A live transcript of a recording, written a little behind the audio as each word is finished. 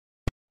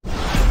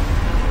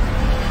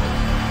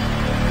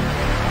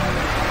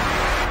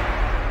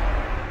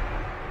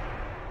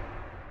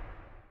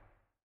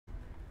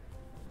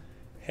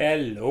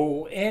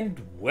Hello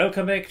and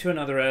welcome back to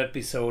another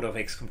episode of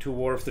XCOM2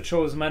 War of the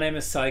Chosen. My name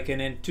is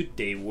Syken and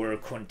today we're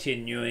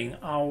continuing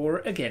our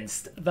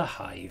Against the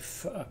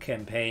Hive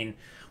campaign,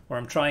 where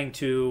I'm trying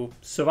to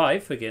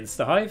survive against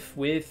the Hive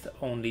with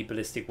only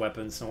ballistic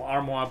weapons, no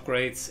armor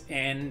upgrades,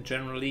 and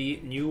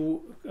generally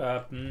new,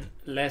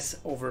 less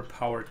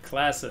overpowered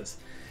classes.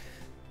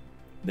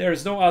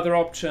 There's no other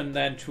option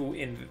than to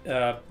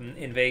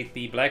invade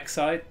the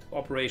BLACKSITE.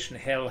 Operation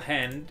Hell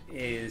Hand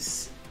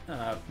is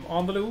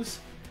on the loose.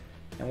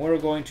 And we're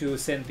going to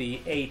send the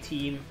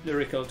A-Team,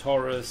 Lyrical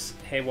Taurus,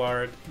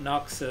 Hayward,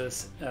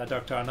 Noxus,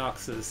 Dr.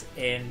 Noxus,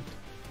 and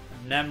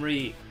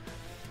Namri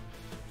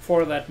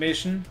for that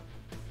mission.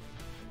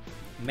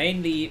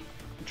 Mainly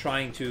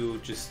trying to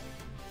just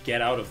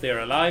get out of there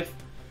alive.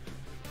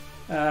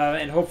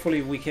 And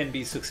hopefully we can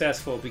be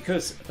successful,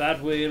 because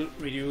that will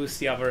reduce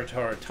the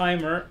avatar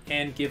timer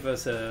and give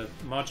us a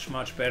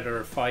much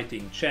better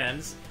fighting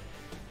chance.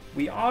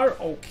 We are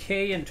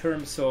okay in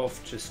terms of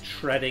just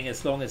shredding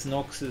as long as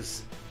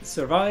Noxus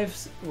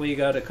survives. We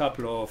got a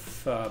couple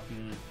of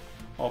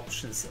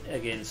options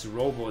against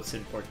robots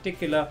in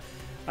particular.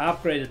 I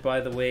upgraded,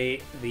 by the way,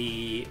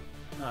 the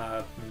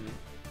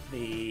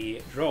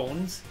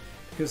drones,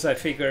 because I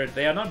figured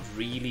they are not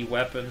really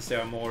weapons, they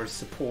are more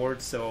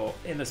support, so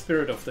in the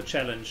spirit of the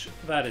challenge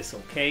that is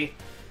okay.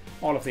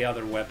 All of the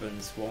other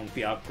weapons won't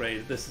be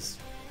upgraded. This is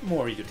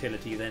more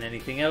utility than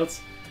anything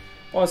else.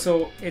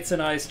 Also, it's a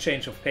nice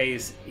change of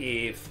pace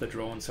if the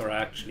drones are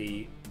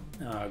actually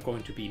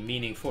going to be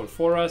meaningful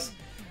for us.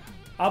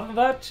 Other than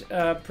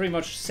that, pretty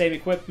much same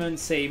equipment,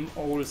 same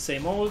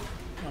old.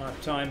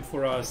 Time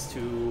for us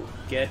to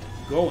get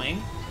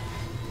going.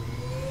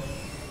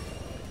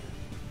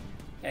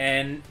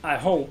 And I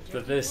hope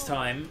that this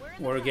time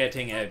we're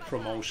getting a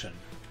promotion.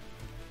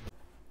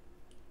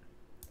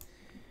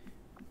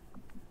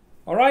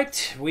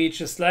 Alright, we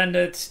just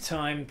landed.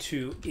 Time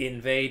to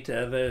invade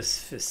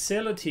this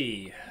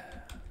facility.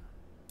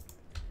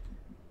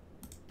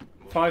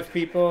 5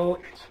 people,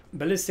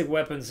 ballistic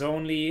weapons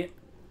only.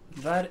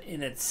 That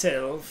in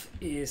itself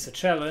is a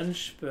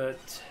challenge,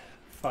 but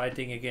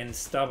fighting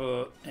against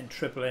double and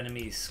triple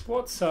enemy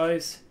squad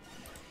size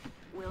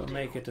will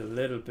make it a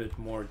little bit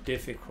more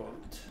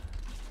difficult.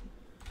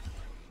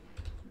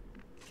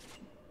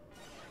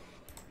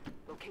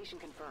 Location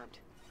confirmed.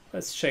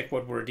 Let's check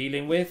what we're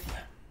dealing with.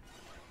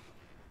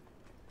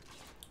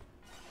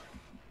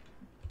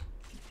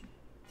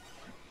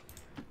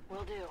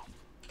 Will do.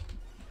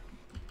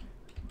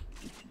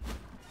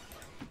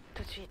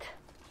 Tout de suite.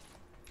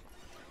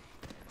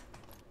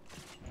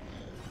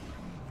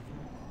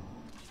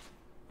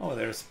 Oh,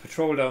 there's a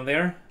patrol down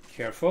there.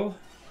 Careful.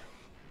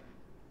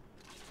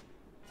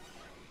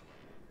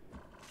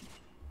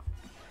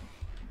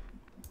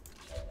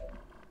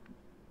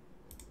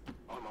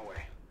 On my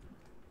way.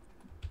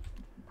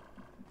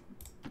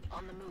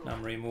 On the move.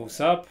 Namri moves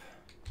up.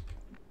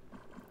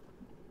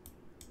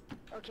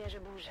 Okay, je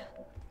bouge.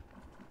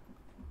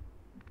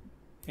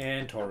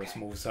 And Taurus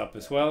moves up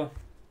as well.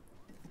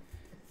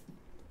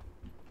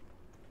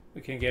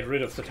 We can get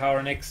rid of the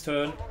tower next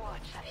turn.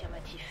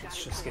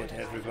 Let's just get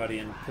everybody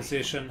in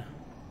position.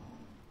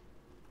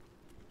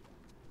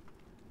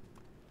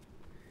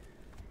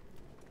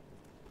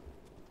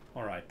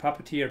 Alright,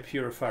 Puppeteer,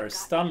 Purifier,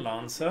 Stun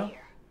Lancer.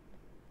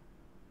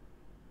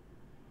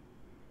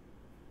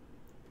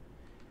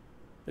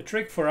 The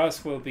trick for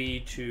us will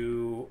be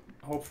to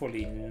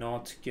hopefully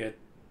not get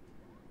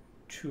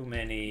too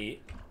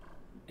many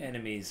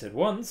enemies at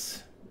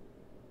once.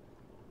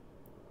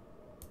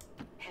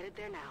 Headed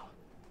there now.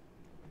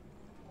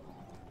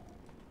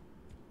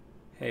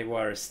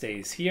 Haywire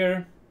stays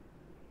here.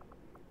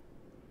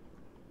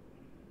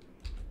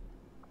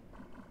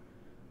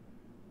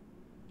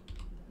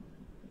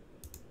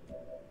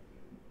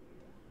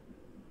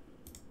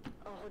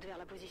 En route vers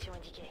la position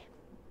indiquée.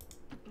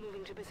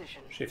 Moving to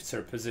position. Shifts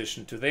her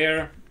position to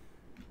there.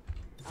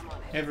 I'm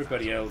on it.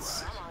 Everybody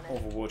else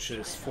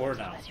overwatches for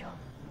now.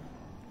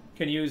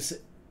 Can use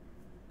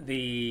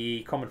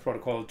the combat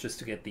protocol just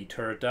to get the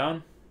turret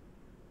down.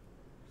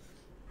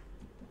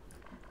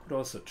 Could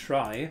also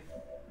try,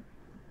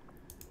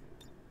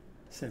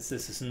 since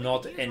this is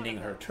not ending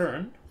her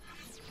turn,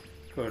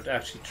 could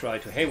actually try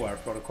to Haywire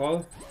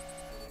protocol.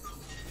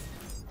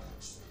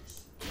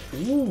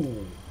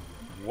 Ooh,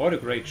 what a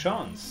great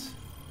chance.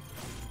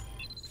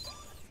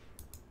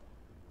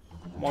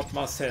 Mod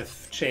must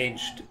have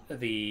changed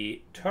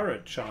the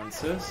turret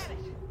chances.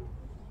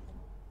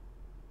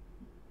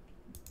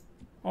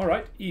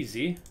 Alright,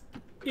 easy.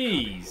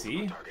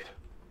 Easy.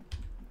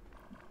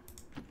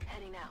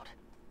 Heading out.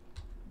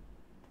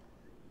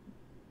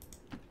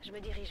 Je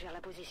me dirige vers la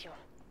position.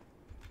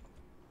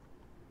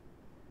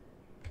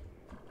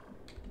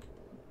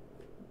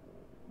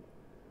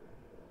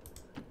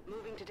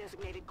 Moving to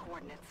designated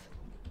coordinates.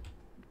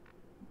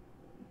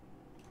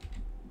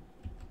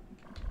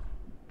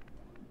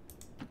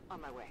 On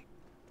my way.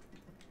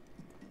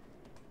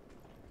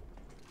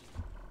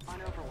 On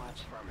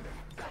Overwatch. Affirmative.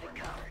 Got it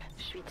covered.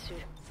 Je suis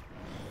dessus.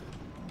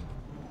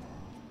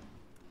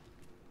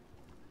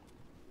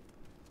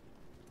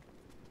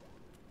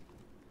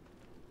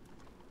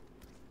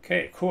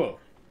 Okay, cool.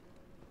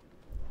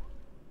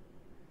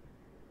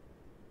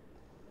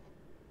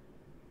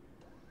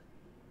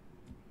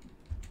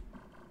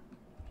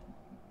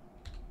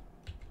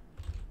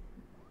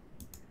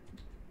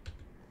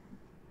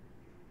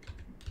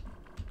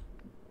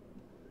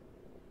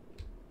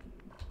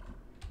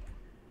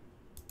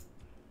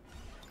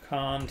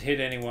 Can't hit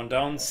anyone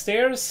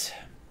downstairs.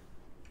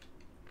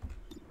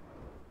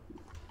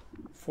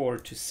 4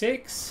 to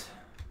 6.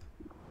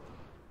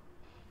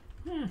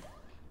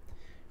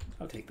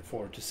 I'll take the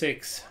 4 to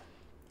 6.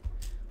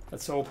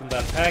 Let's open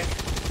that pack.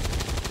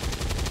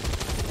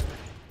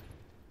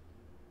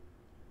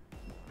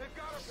 They've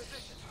got our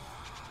position.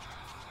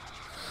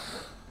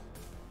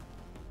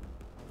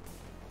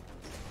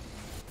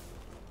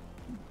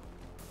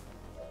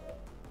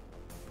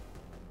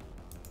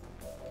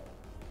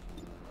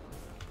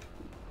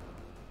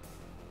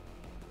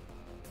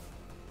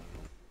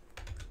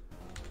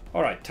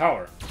 Alright,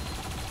 tower.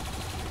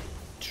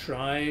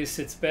 Tries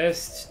its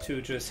best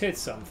to just hit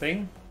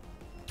something.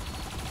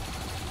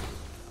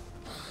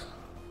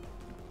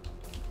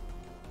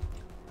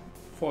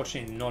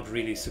 Fortunately, not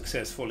really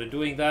successful in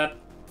doing that.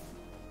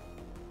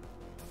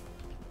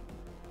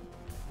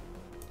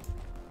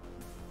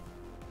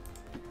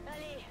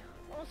 Allez,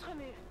 on se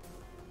remue.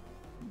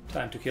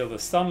 Time to kill the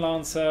stun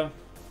lancer.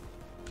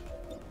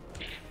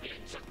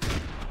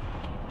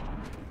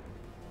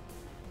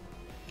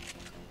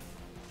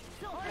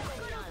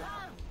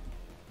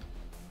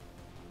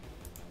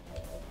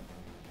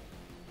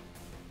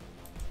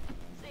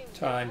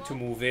 Time to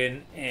move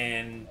in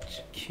and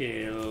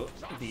kill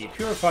the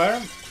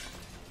purifier.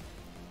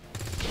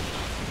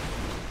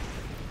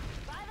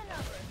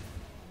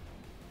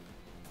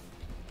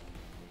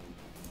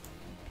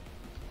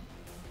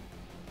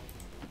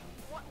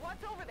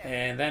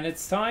 And then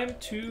it's time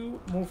to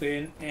move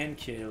in and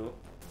kill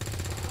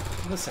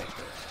the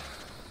sector.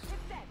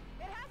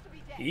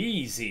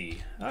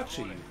 Easy.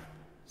 Actually,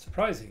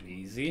 surprisingly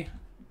easy.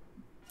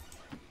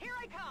 Here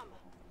I come.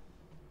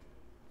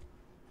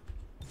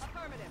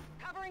 Affirmative.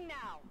 Covering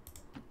now.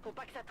 Faut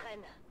pas que ça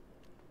traîne.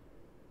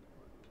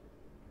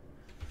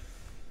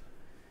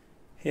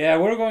 Yeah,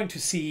 we're going to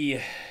see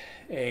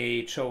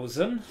a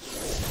chosen.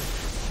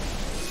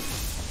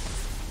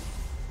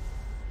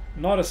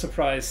 Not a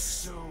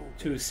surprise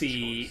to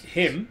see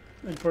him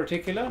in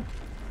particular.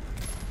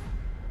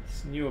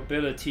 His new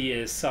ability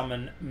is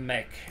summon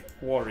mech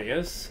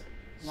warriors.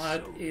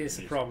 That is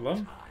a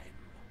problem.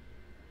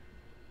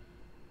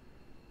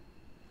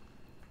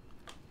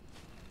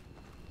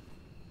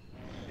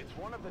 It's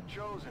one of the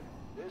chosen.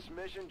 This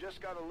mission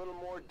just got a little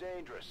more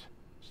dangerous.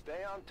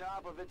 Stay on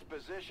top of its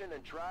position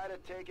and try to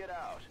take it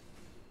out.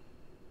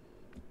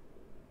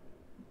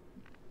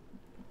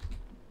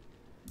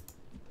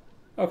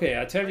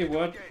 Okay, I tell you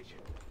what.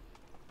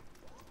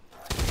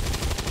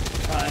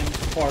 Time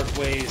to part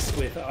ways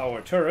with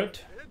our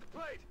turret.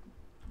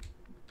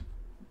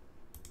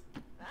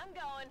 I'm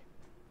going.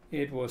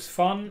 It was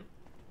fun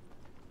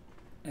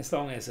as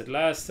long as it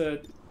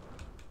lasted,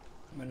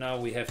 but now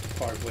we have to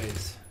part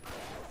ways.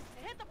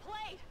 Hit the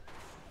plate.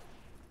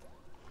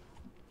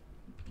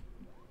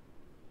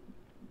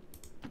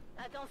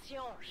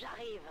 Attention,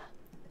 j'arrive.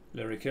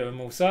 Lyrical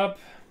moves up.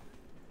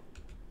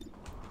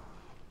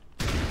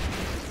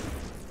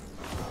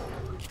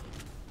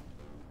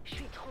 Je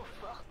suis trop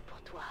forte pour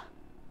toi.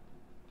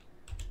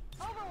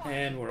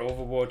 And we're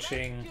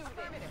overwatching.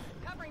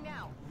 Covering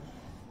now.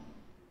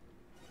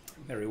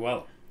 Very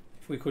well.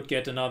 If we could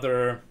get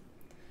another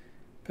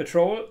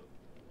patrol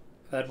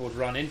that would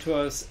run into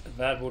us,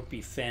 that would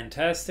be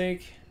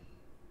fantastic.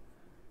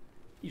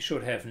 You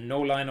should have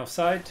no line of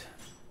sight.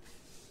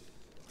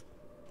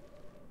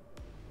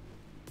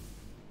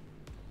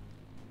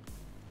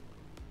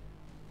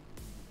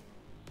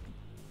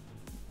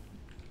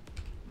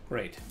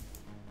 Great.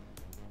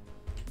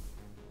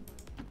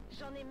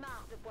 J'en ai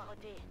marre de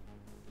poireauter.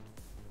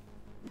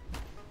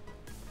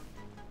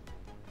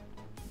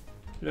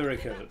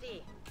 Lyrical.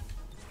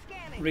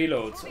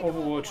 Reloads.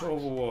 Overwatch,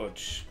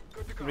 Overwatch.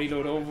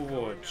 Reload,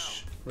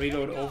 Overwatch.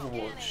 Reload,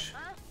 Overwatch.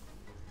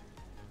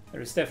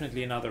 There is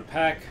definitely another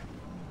pack.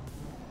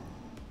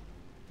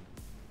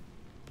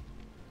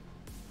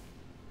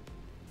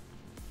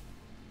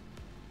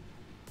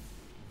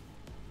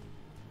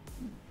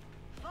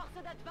 Force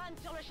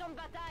d'advance sur le champ de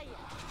bataille.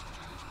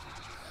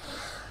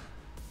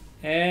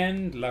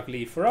 And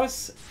luckily for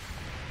us,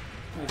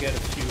 we get a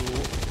few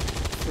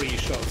free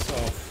shots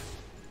off.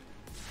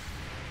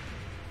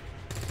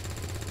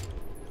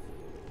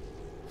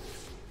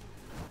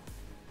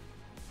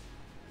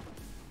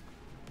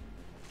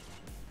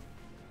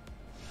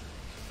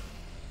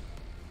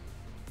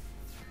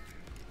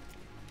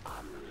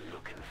 I'm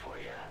looking for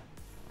you.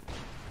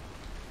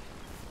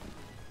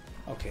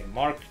 Okay,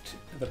 marked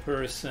the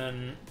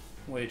person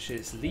which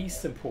is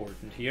least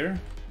important here.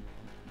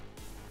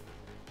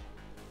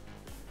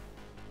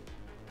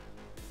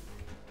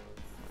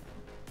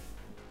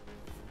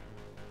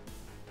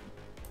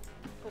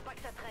 Faut pas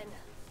que ça traîne.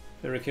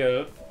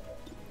 Lyrical.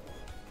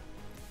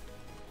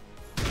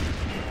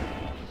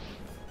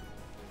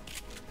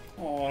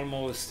 Oh,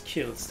 almost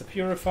kills the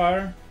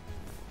purifier.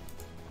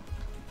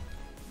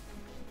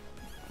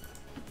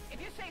 If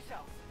you say so.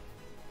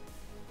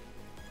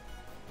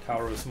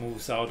 Taurus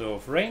moves out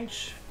of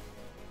range.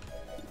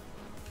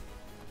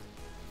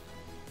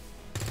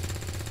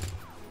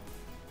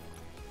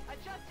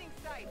 Adjusting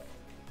sights.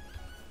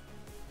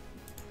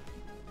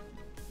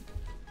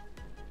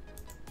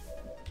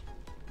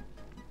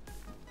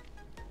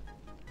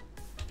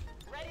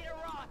 Ready to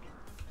rock.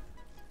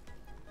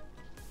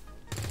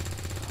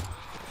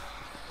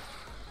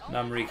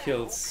 Namri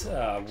kills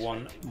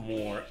one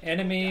more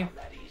enemy.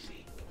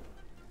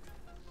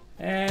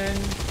 And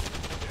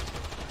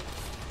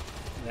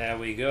there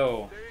we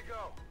go. There you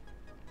go.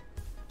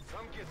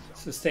 Come get some.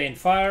 Sustained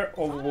fire,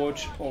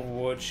 Overwatch,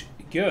 Overwatch,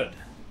 good.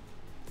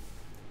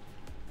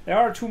 There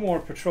are 2 more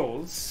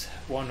patrols,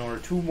 1 or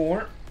 2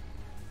 more.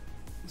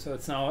 So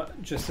it's now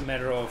just a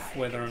matter of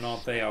whether or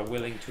not they are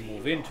willing to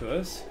move into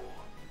us.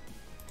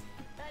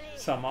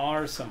 Some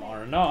are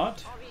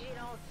not.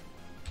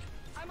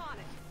 I'm on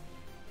it.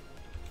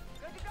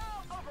 Good to go.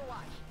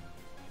 Overwatch.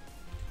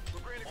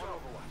 We're green to go.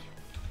 Overwatch.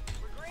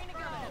 We're green to go.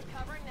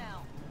 Covering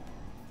now.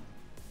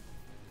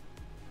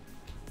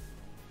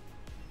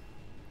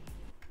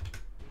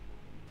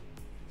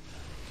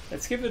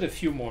 Let's give it a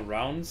few more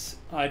rounds.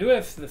 I do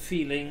have the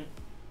feeling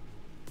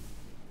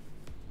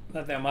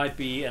that there might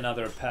be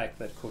another pack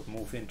that could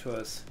move into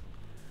us.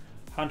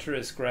 Hunter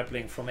is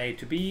grappling from A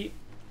to B.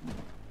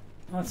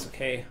 That's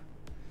okay.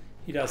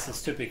 He does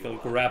his typical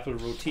grapple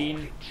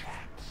routine.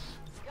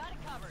 Got it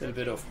covered. A little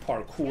bit of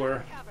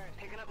parkour. Covered.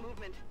 Picking up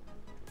movement.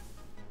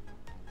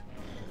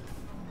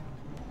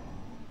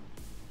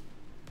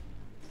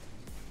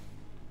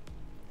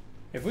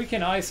 If we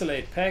can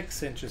isolate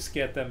packs and just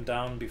get them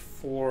down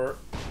before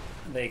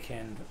they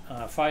can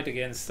fight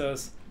against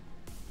us,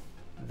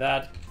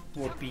 that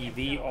would be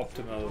the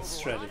optimal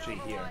strategy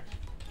here.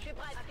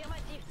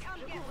 Come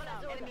get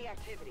some. Enemy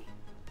activity.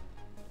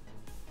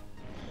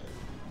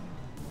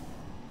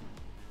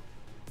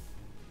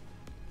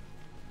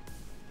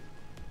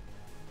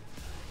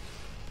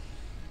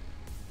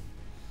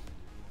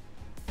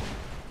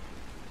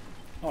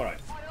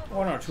 Alright,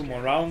 1 or 2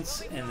 more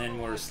rounds and then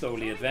we're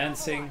slowly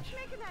advancing.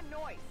 Making that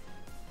noise.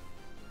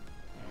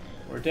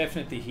 We're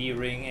definitely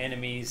hearing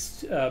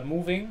enemies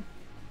moving.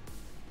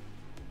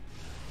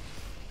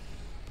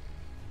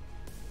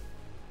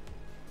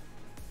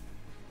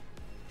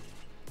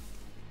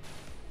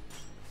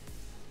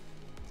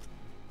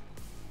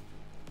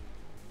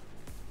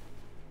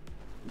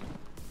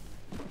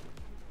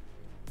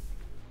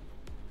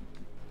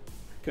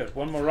 Good,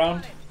 1 more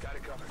round. Got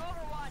it covered.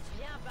 Overwatch.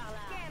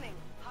 Scanning.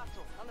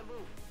 Hostile on the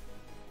move.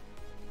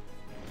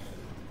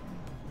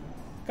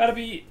 Gotta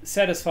be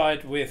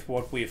satisfied with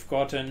what we've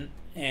gotten,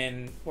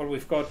 and what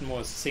we've gotten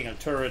was a single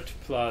turret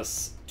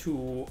plus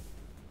 2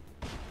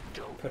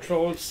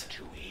 patrols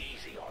Too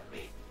easy on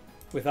me.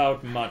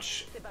 without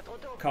much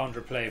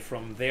counterplay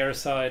from their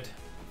side.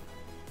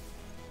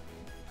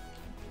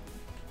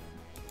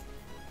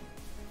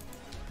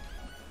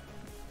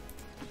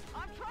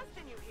 I'm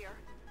trusting you here.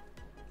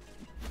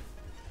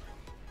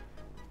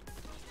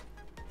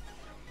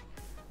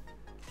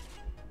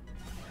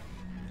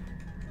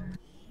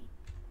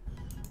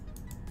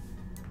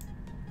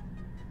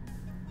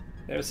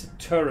 There's a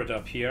turret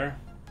up here.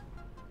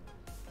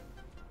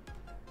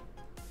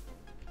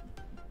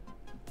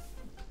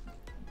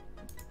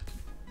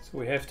 So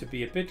we have to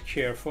be a bit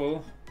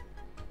careful.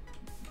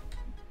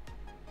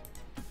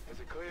 Is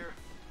it clear?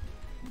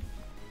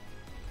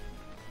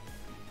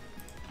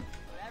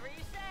 Whatever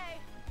you say.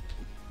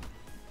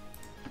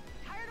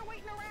 Tired of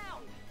waiting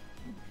around.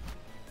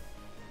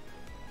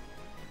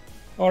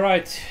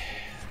 Alright,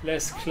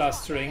 less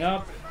clustering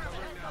up,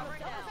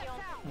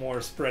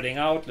 more spreading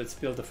out. Let's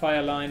build a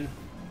fire line.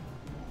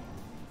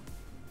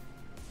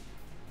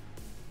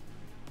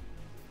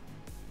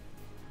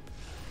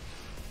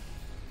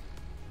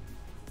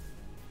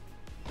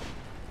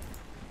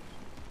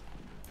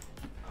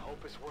 I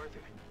hope it's worth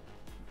it.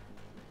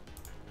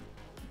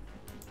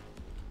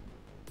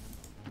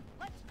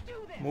 Let's do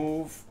this.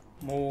 Move,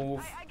 move,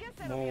 I guess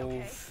that'll be okay.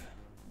 move,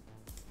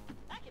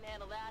 I can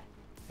handle that.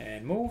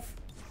 and move.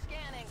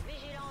 Scanning.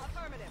 Vigilant.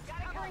 Affirmative.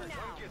 Got it covered now.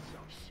 Come get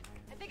some.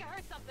 I think I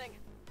heard something.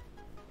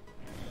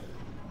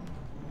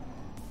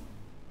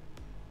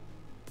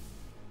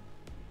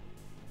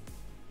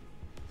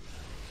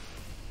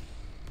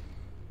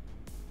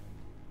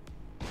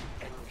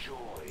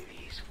 Enjoy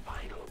these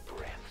final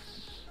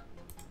breaths.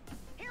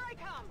 Here I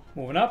come.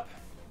 Moving up.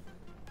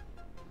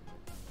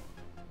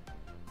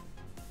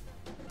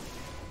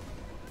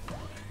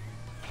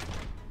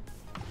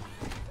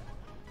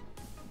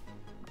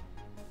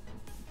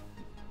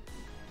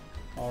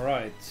 All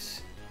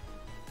right.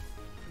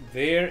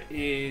 There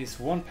is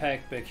 1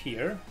 pack back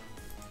here.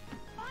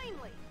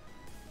 Finally.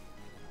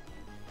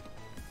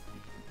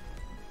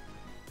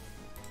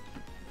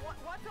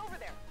 What's over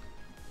there?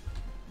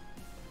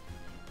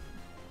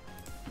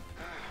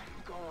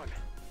 Go on.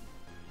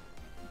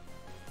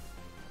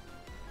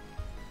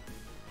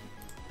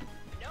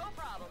 No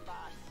problem,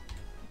 boss.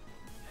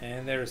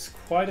 and there's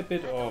quite a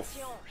bit of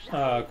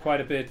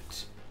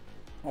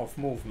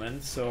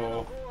movement,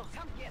 so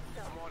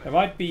there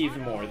might be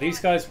even more. These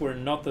guys were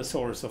not the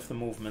source of the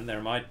movement.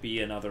 There might be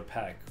another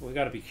pack. We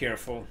gotta be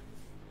careful.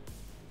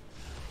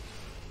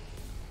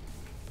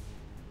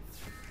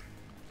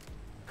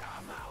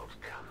 Come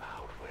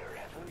out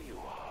wherever you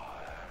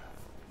are.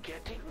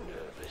 Getting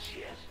nervous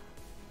yet?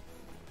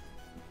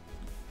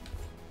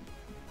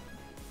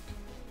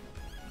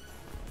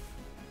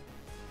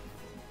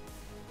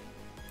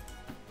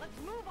 Let's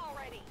move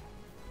already.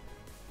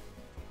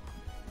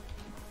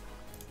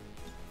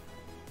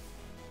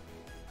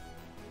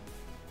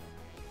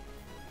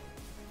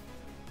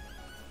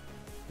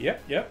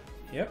 Yep.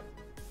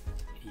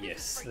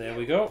 Yes, there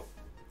we go.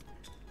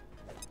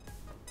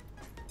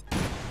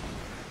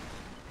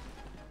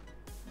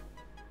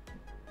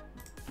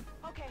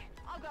 Okay,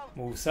 I'll go.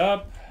 Moves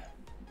up.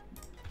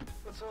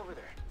 What's over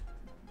there?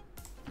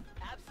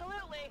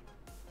 Absolutely.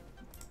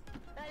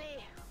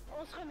 Allez,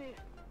 on se remue.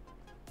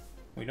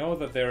 We know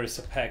that there is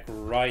a pack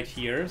right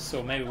here,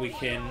 so maybe we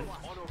can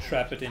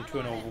trap it into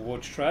an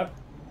overwatch trap.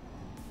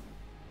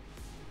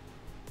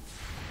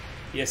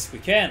 Yes, we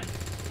can.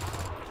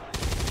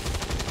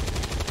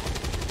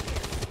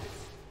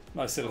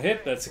 Nice little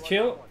hit, that's a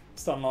kill.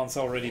 Stun lance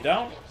already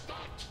down.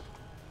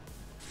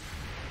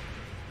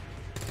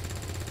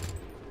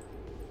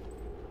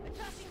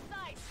 Adjusting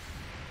sights.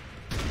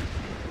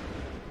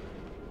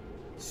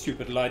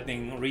 Stupid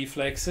lightning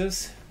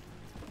reflexes.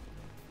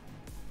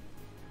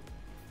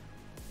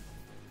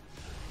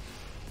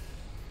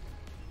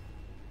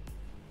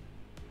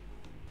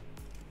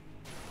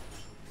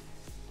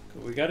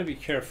 We gotta be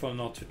careful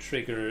not to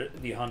trigger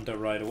the hunter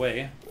right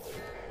away.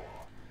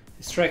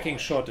 His tracking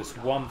shot is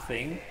one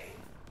thing.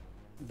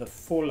 The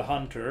full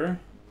hunter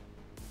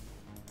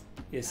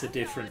is a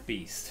different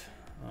beast.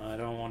 I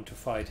don't want to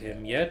fight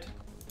him yet.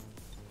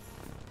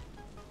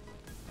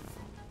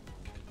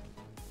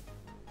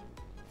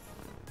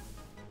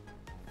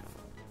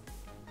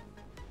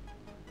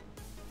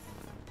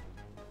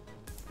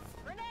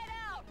 Grenade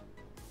out.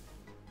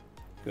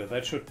 Good,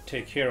 that should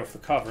take care of the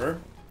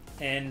cover.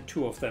 And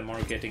two of them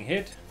are getting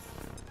hit.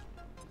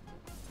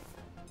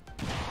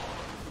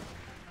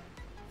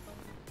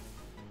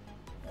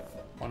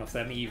 One of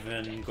them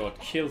even got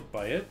killed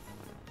by it.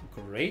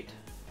 Great.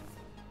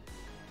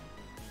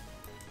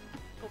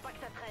 Faut pas que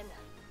ça traîne.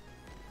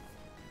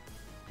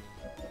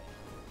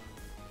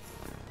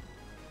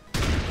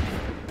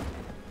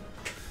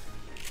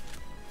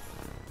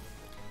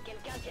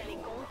 Quelqu'un tient les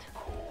comptes.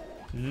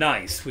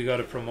 Nice, we got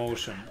a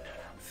promotion.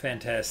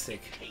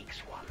 Fantastic. Takes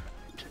one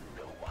to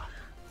know one.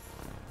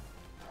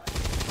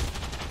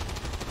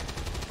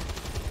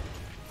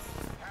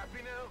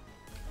 Happy now?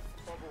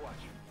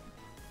 Overwatch.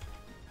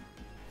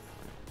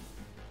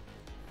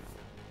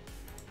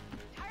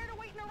 Tired of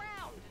waiting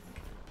around.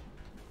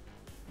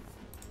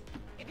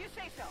 If you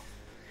say so.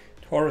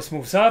 Taurus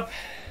moves up.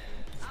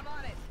 I'm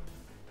on it.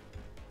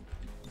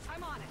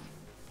 I'm on it.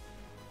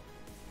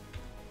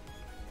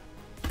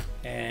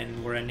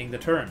 And we're ending the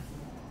turn.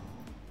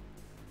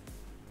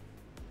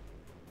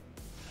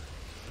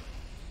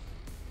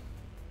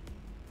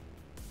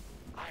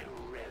 I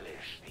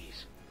relish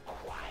these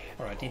quiet.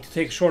 Alright, need to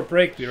take a short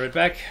break. Be right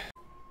back.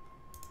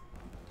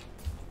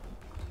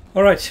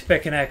 Alright,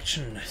 back in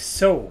action.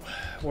 So,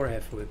 where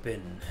have we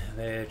been?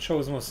 The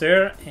Chosen was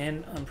there,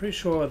 and I'm pretty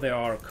sure there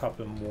are a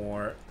couple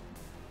more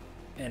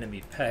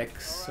enemy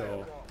packs,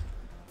 so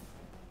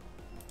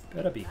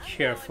better be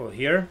careful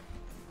here.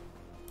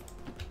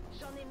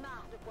 J'en ai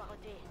marre de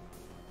poireauter.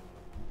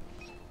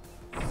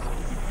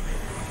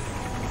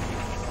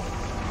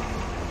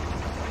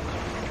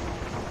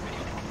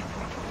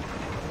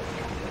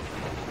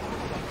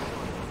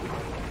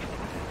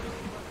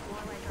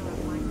 More like a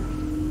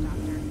refinery,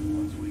 Doctor.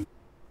 Once we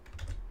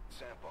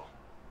sample,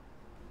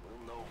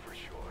 we'll know for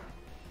sure.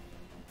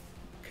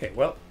 Okay,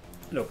 well,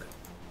 look.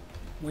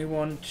 We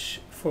want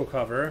full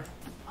cover.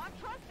 I'm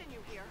trusting you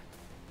here.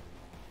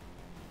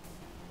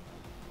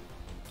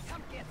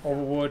 Come get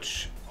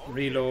Overwatch,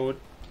 reload,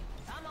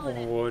 I'm on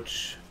it.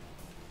 Overwatch,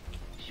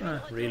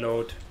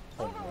 reload,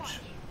 Overwatch.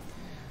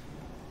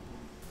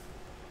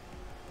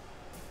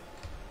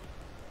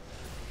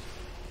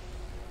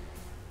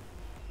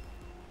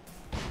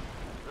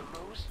 The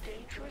most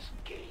dangerous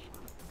game?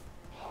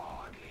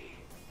 Hardly.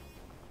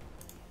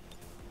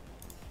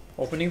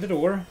 Opening the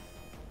door.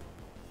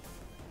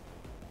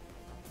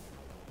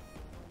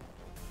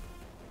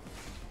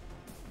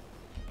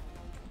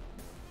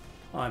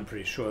 I'm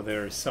pretty sure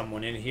there's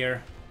someone in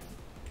here.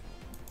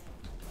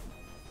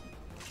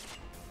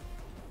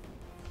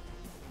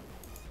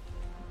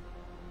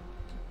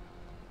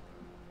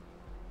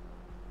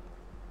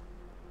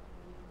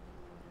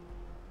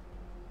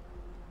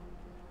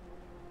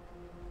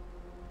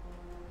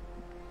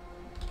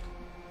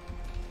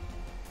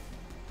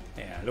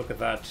 Yeah, look at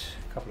that.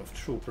 A couple of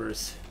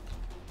troopers.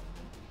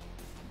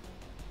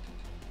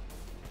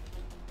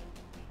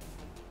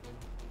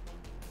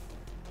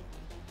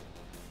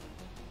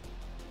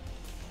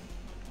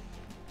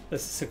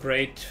 This is a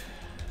great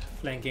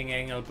flanking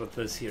angle, but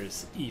this here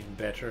is even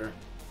better.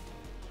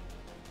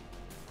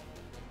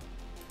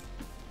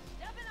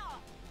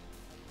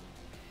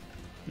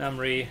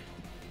 Namri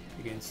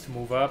begins to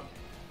move up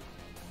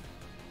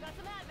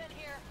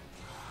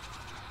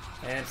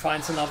and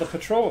finds another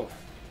patrol.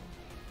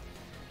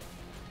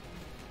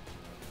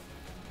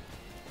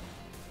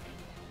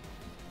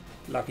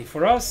 Lucky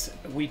for us,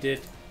 we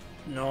did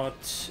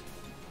not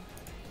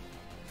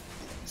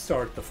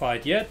start the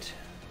fight yet.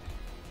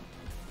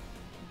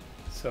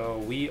 So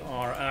we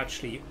are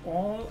actually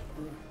all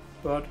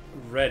but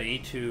ready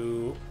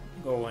to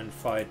go and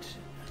fight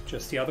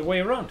just the other way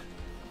around.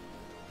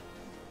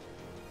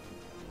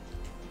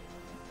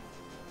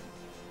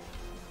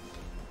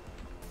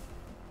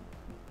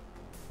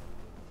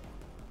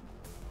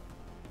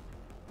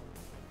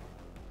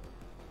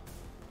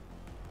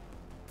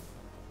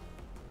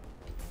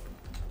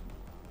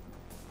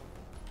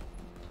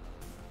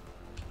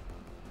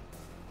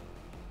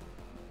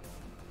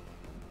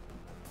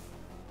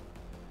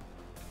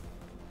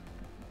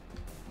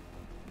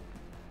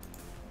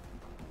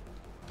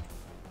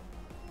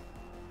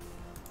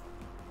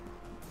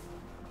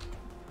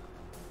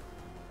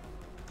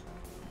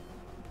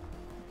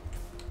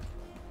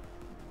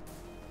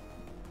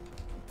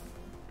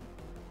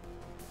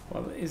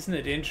 Well, isn't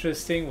it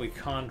interesting? We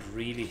can't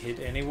really hit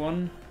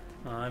anyone.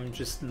 I'm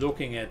just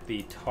looking at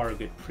the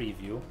target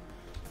preview.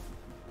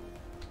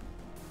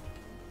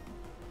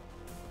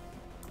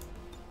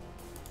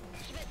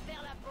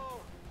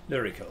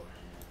 Lyrical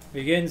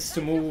begins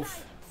to move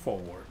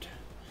forward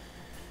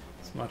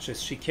as much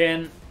as she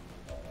can.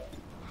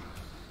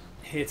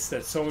 Hits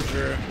that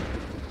soldier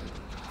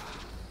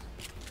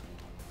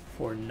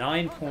for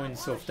 9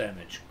 points of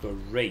damage.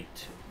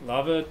 Great.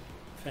 Love it.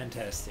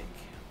 Fantastic.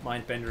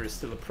 Mindbender is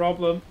still a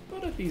problem,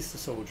 but at least the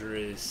soldier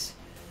is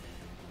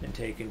been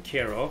taken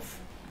care of.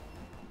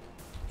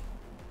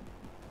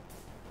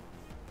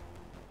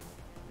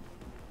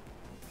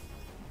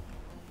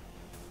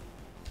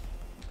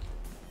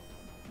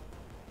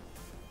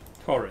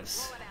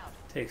 Taurus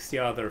takes the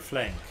other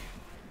flank.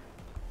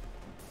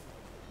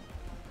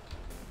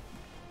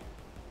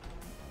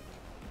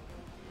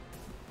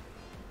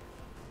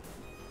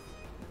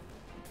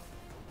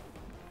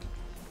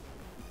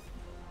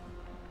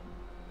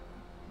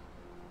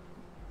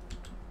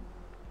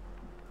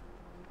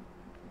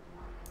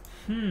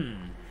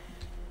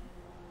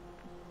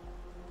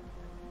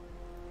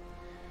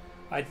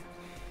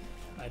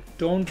 I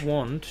don't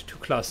want to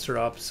cluster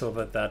up so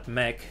that that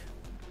mech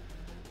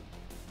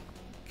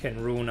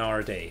can ruin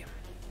our day.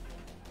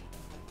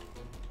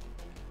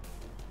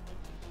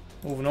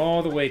 Moving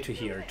all the way to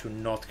here to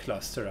not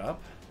cluster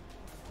up.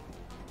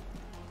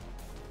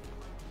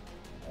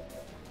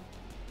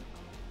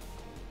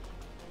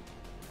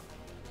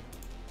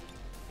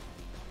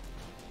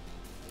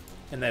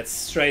 And that's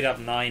straight up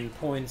 9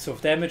 points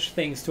of damage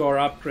thanks to our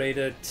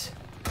upgraded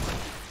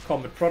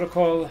combat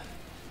protocol.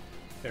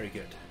 Very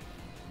good.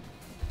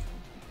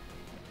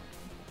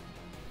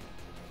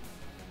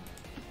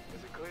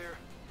 Is it clear?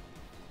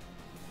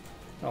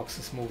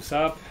 Noxus moves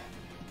up.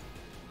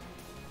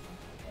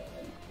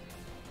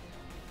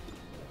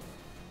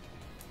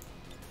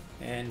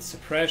 And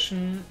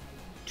suppression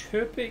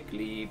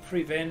typically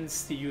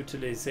prevents the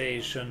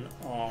utilization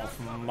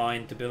of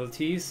mind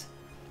abilities.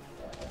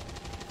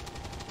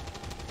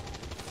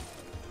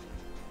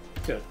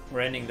 Good,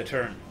 we're ending the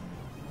turn.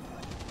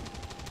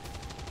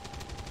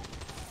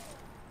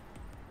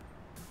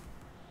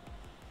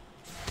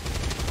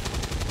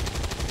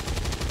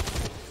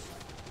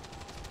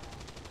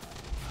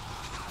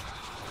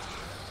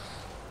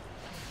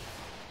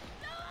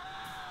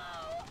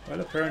 Well,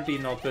 apparently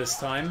not this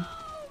time.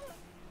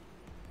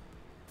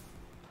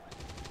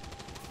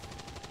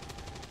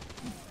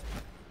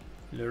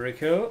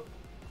 Lyrical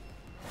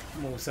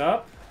moves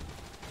up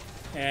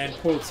and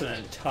pulls an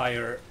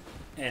entire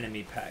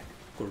enemy pack.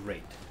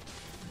 Great.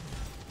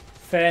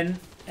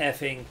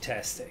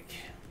 Fan-effing-tastic.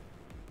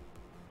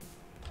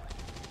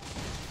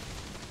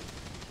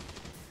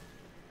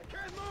 I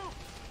can't move.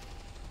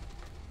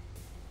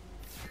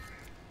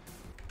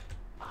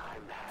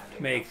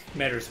 To make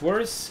matters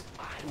worse,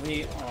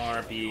 we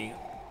are being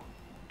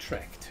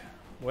tracked.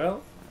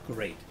 Well,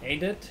 great,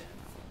 ain't it?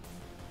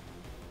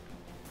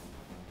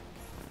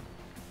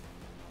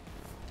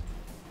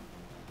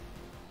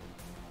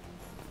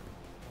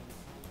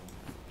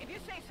 If you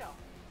say so.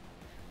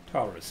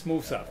 Taurus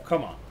moves up,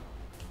 come on.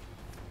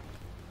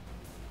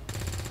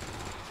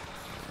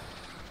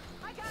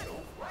 I got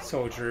it.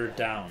 Soldier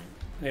down.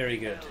 Very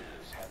good.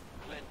 Others have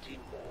plenty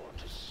more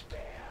to spare.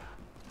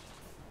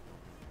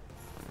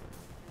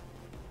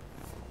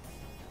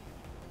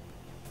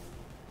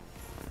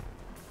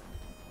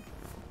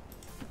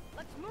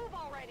 Let's move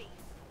already.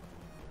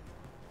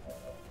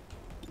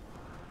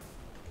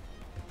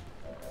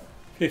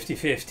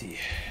 50-50.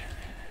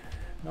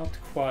 Not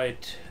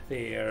quite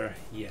there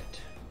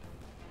yet.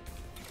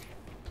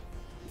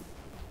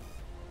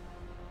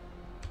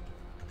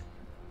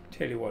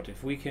 Tell you what,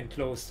 if we can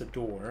close the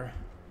door,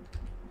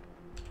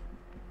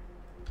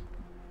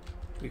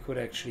 we could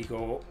actually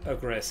go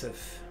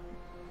aggressive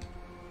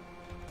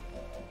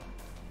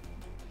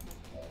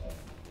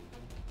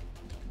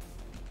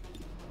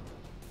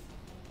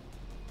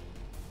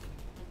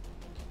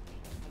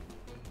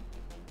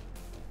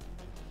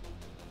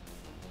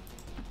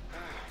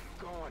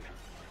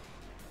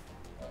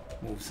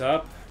Moves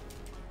up.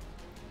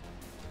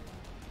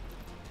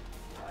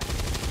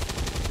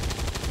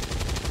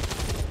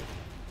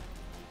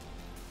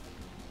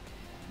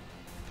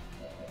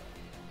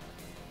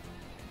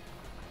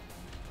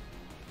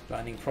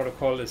 Blinding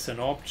protocol is an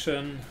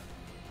option.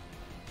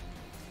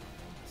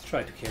 Let's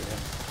try to kill him.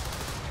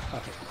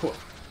 Okay, cool.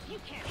 You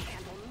can't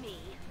handle me.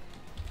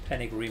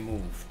 Panic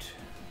removed.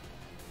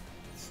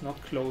 It's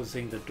not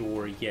closing the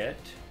door yet.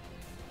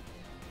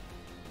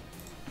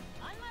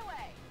 On my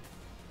way.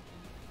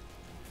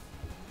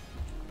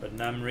 But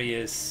Namri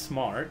is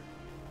smart.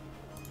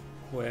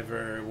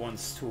 Whoever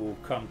wants to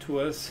come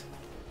to us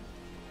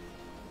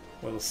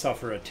will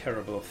suffer a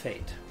terrible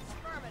fate.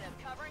 Affirmative,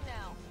 covering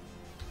now.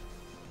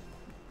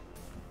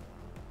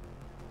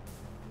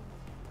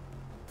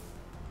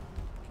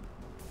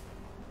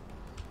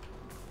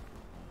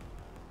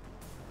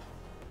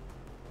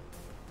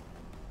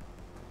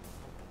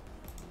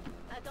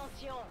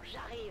 Attention,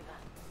 j'arrive.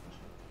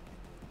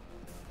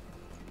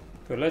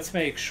 So let's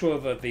make sure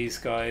that these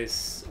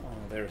guys... Oh,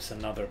 there's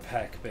another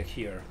pack back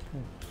here.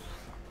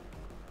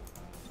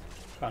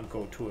 Can't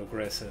go too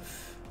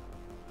aggressive.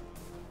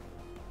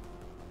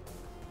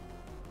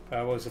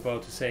 I was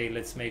about to say,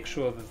 let's make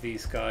sure that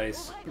these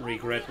guys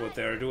regret what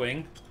they're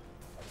doing.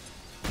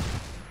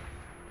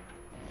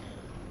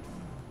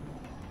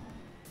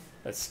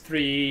 That's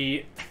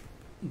 3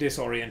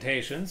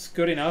 disorientations.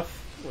 Good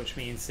enough, which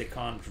means they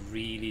can't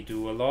really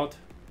do a lot.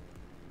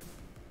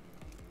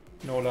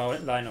 No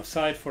line of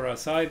sight for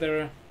us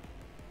either.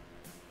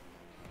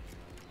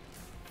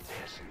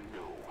 There's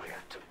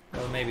nowhere to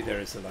Well, maybe there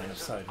is a line of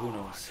sight, who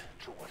knows?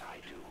 to what I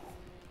do.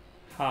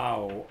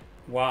 How?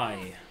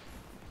 Why?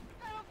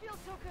 I don't feel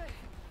so good.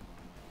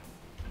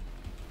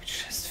 It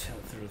just fell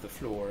through the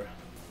floor.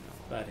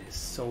 That is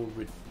so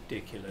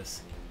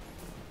ridiculous.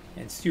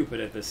 And stupid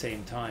at the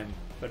same time,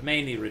 but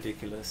mainly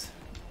ridiculous.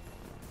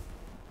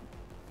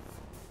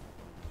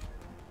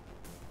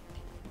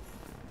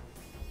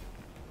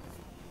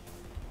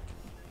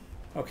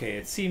 Okay,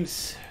 it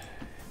seems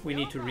we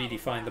need to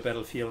redefine the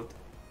battlefield.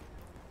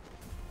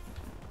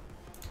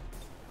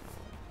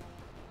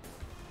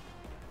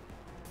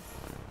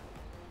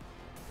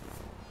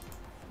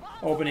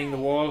 Opening the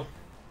wall.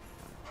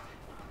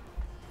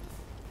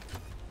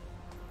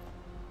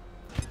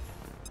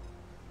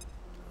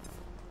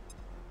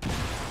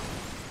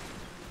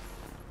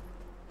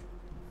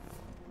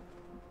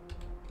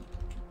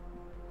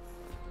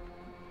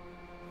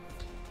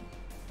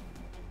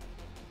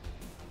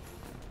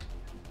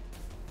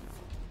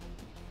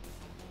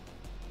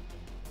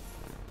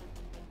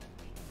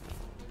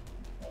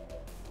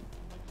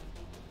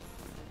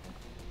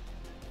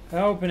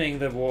 Opening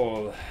the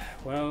wall.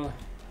 Well,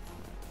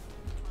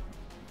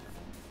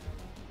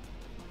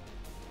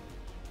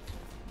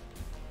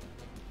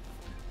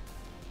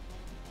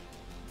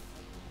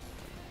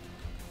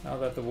 now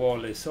that the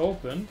wall is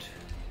opened,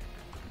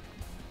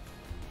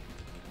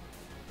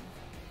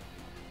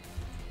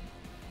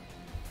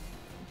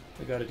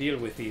 we gotta deal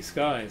with these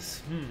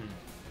guys.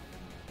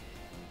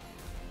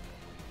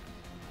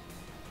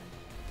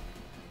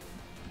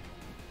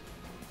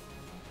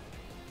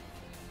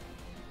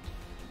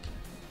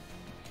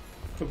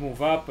 Could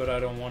move up, but I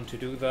don't want to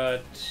do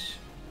that.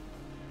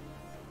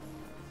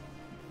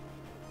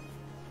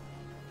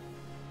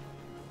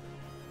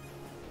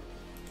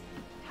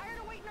 Tired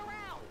of waiting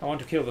around. I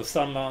want to kill the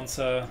Stun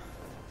Lancer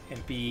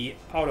and be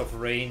out of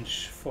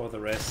range for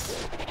the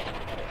rest.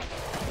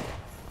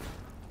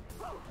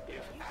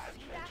 If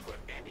Advent were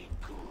any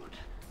good,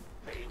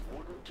 they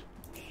wouldn't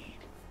need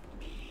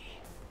me.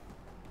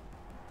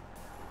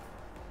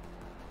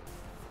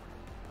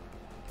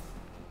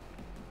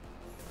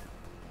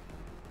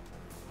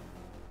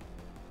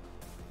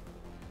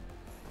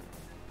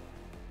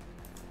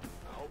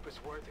 I hope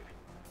it's worth it.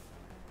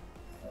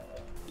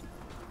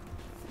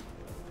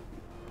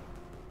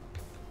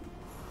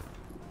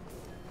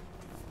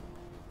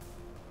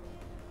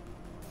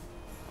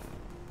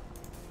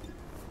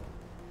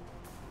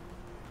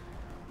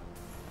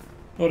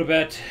 Not a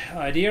bad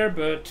idea,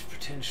 but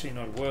potentially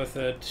not worth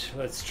it.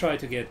 Let's try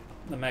to get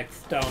the mech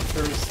down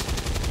first.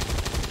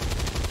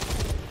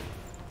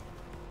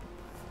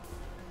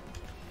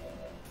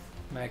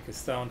 Mech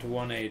is down to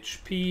 1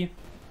 HP.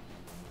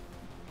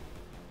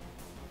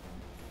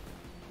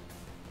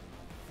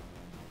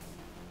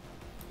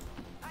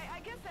 I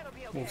guess that'll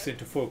be okay. Moves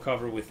into full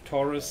cover with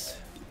Taurus.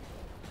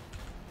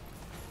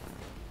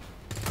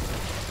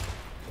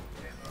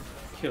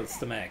 Kills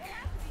the mech.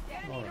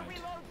 Alright.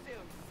 Reload soon.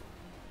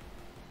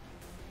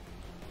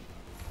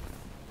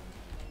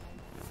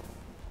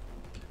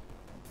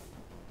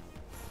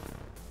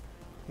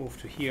 Move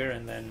to here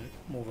and then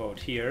move out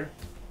here.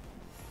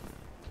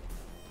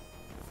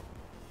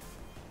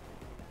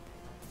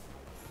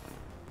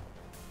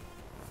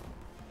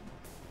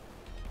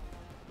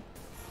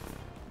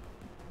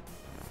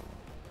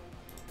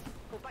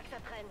 Faut pas que ça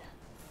traîne.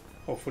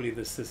 Hopefully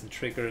this doesn't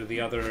trigger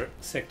the other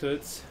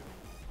sectors.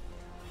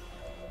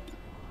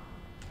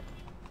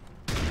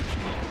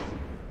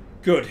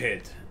 Good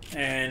hit.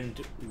 And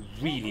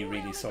really,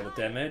 really solid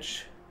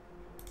damage.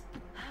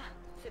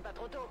 C'est pas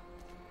trop tôt.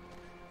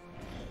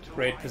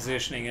 Great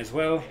positioning as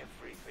well.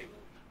 Everything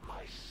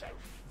myself.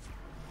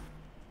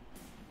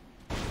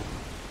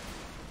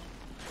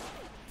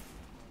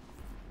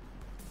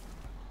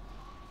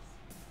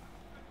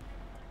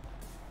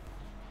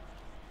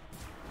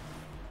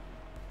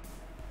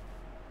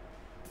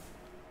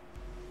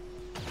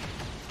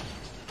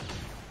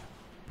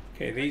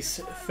 Okay,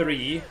 these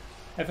three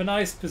have a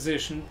nice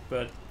position,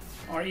 but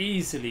are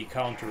easily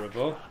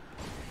counterable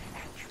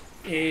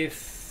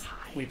if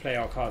we play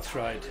our cards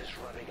right. Is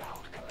running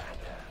out,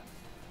 Commander.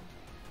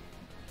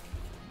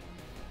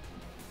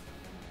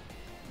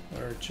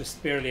 We're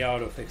just barely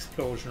out of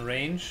explosion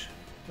range,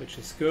 which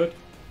is good,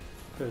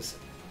 because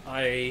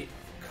I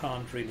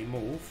can't really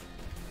move.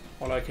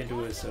 All I can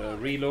do is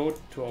reload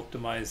to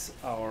optimize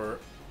our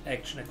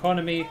action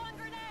economy,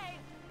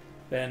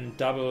 then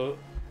double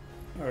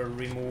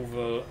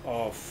removal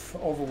of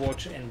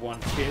Overwatch in one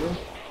kill,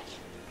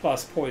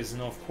 plus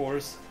poison of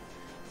course.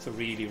 It's a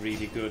really,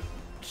 really good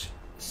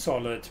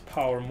solid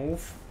power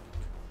move.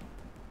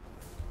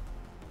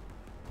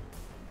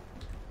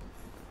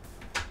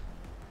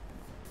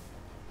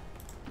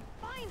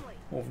 Finally.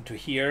 Moving to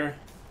here.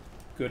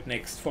 Good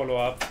next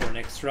follow-up for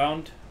next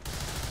round.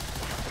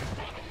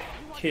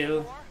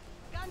 Kill.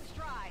 Guns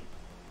dry.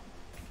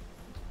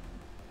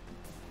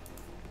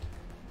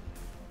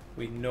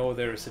 We know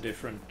there's a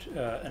different,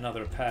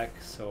 another pack,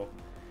 so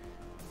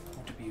I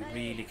want to be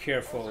really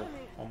careful,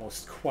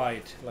 almost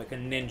quiet, like a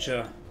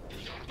ninja.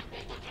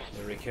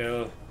 There we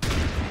kill.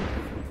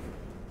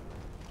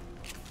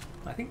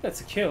 I think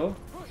that's a kill,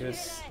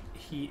 because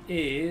he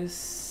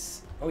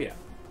is... Oh yeah.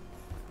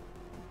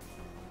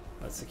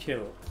 That's a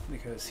kill,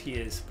 because he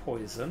is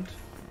poisoned.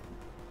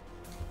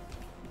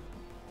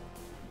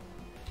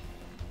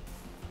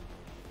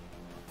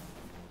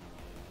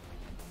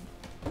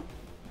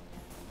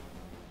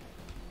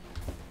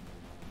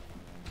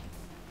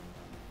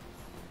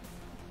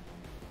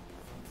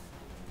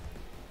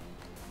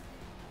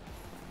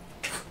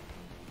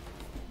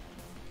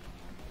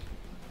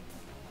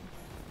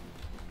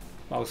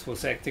 Mouse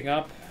was acting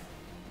up.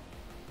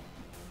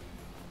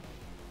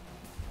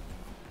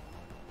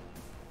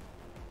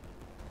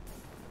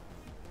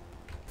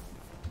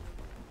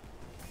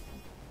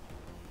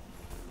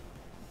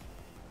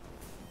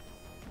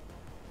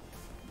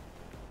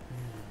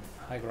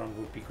 High ground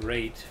would be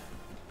great.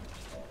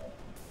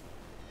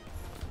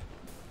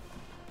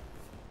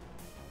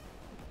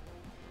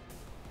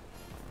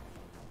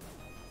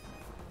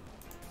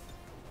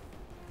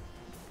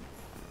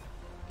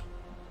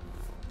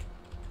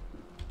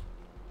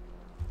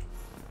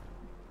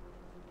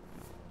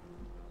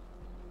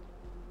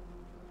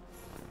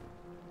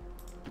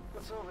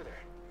 What's over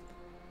there?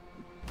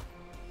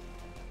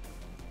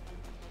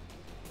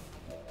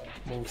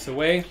 Moves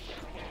away.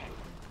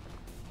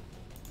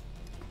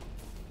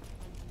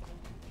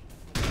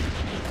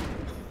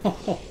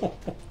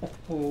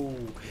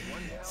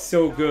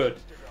 So good.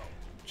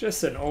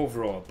 Just an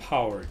overall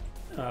power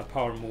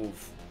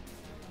move.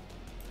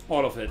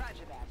 All of it.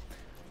 Roger that.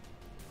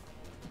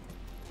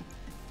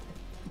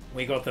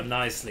 We got them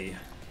nicely.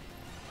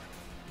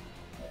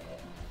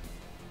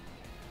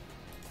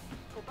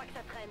 Faut pas que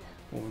ça traîne.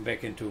 Moving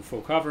back into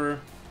full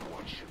cover.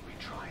 What should we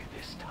try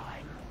this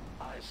time?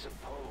 I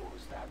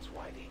suppose that's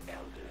why the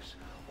Elders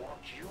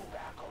want you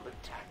back on the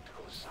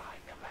tactical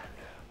side,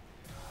 Commander.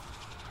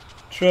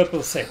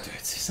 Triple sector.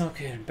 It's not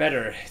getting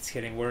better. It's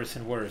getting worse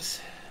and worse.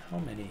 How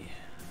many?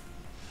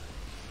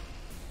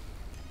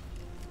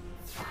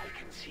 I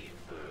can see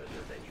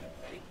further than you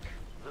think.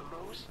 The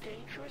most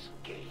dangerous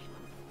game.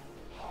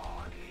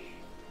 Hardly.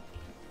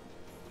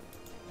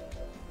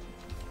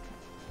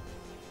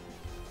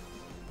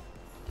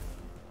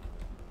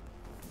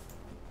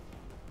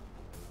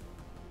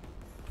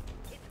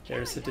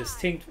 There's a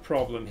distinct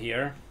problem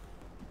here.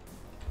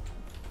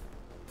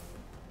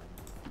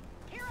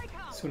 Here I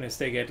come. As soon as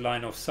they get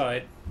line of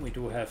sight, we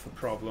do have a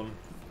problem.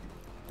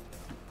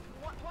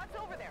 What's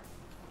over there?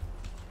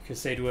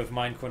 Because they do have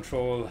mind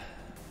control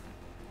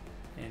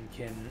and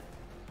can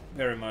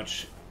very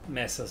much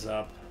mess us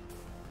up.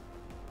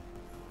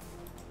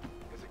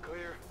 Is it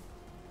clear?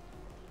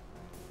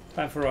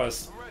 Time for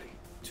us I'm ready.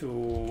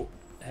 to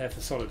have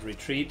a solid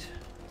retreat.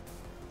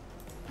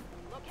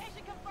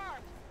 Location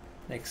confirmed.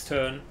 Next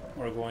turn,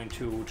 we're going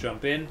to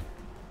jump in.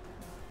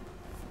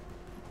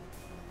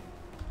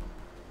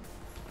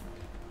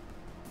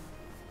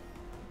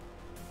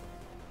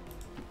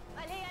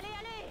 Allez, allez,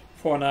 allez.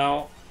 For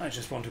now, I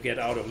just want to get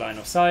out of line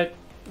of sight.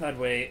 That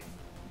way,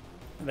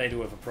 they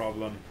do have a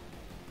problem.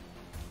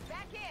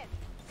 Back in.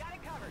 Got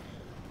it covered.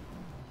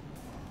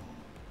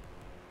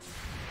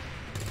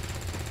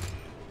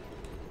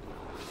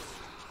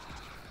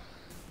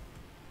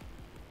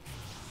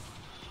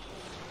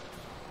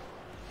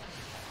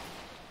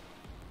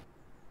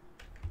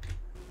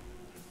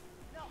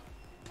 No.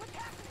 What's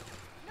happening?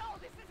 No,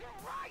 this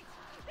isn't right.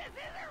 This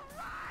isn't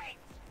right.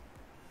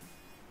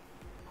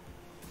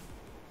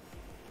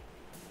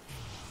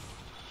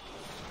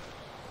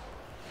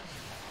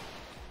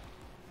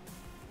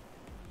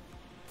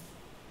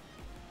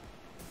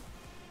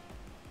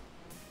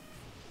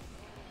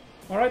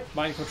 Alright,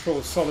 mind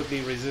control solidly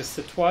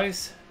resisted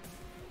twice.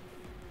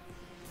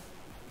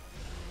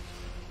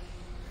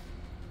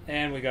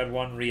 And we got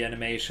one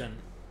reanimation.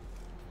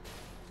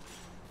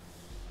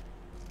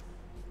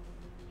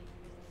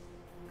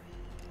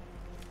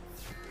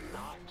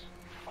 Not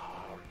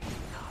far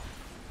enough.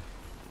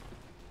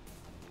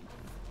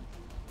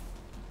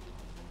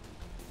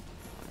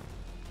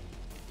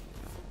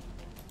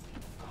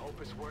 I hope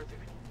it's worth it.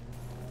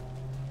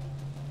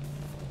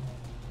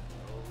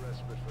 No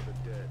respite for the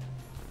dead.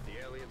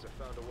 The aliens have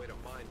found a way to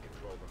mind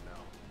control them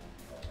now.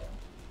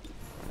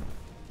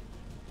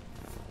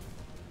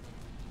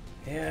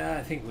 Yeah,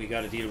 I think we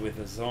gotta deal with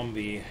a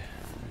zombie.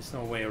 There's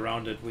no way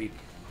around it. We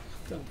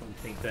don't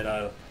think that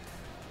I'll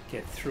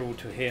get through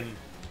to him.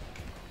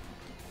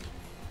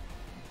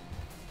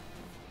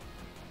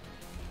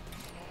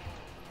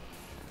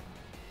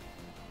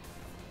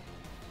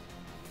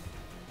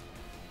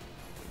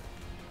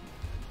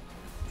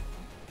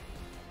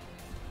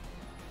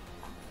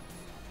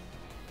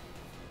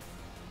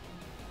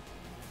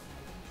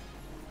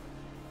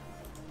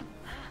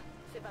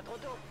 C'est pas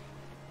trop tôt.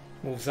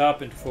 Moves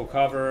up into full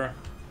cover.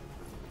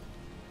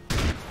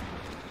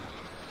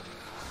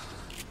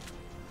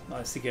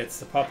 Nicely gets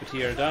the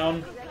puppeteer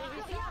down.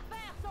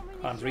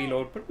 Can't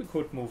reload, but we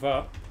could move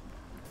up.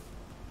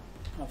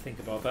 I'll think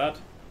about that.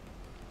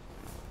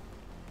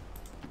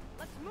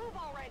 Let's move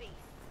already.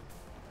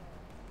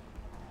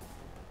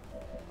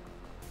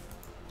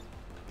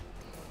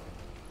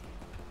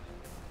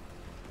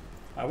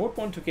 I would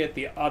want to get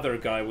the other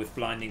guy with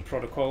blinding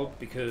protocol,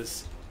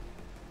 because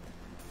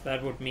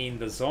that would mean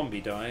the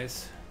zombie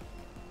dies.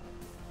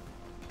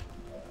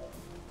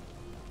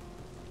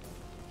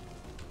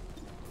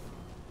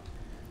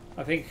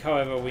 I think,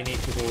 however, we need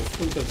to go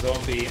through the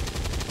zombie,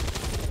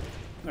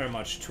 very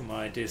much to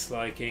my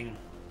disliking.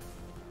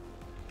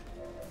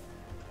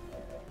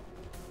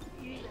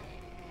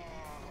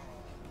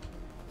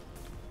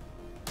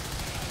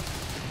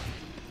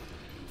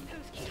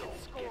 Don't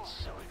get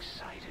so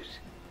excited.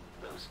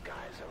 Those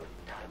guys are a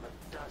dime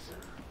a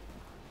dozen.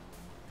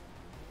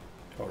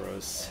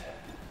 Taurus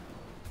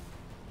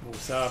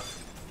moves up,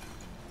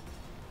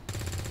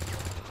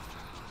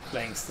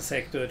 flanks the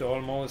sector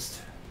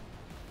almost.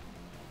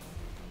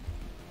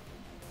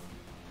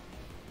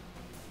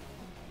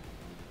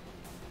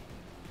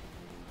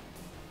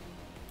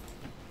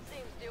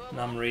 Seems doable.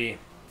 Namri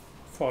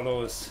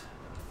follows.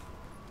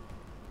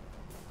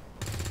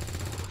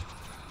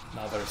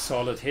 Another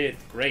solid hit.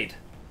 Great.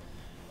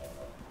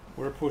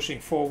 We're pushing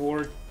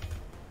forward.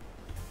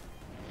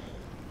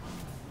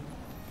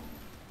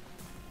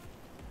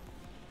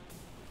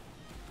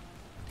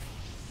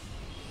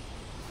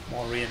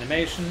 More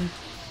reanimation.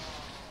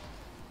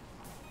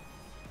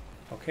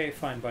 Okay,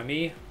 fine by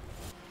me.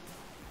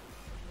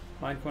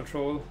 Mind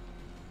control.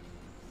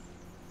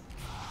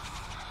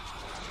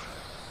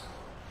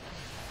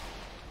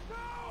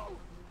 No!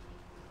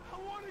 I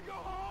want to go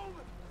home!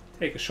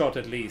 Take a shot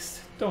at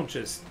least. Don't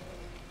just...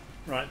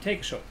 Right,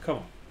 take a shot. Come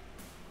on.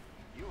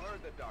 You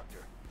heard the doctor.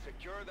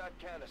 Secure that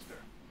canister.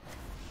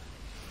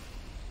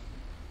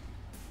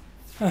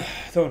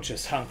 Don't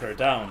just hunker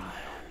down.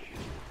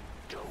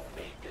 Don't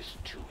make this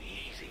too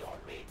easy on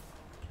me.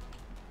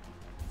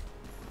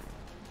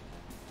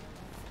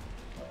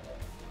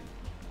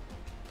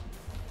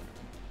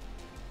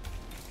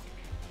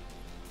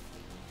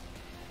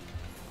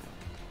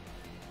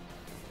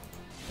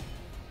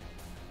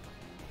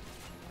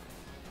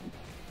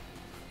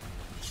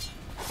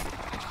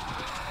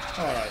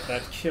 Alright,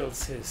 that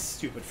kills his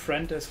stupid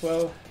friend as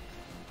well.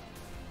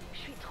 Je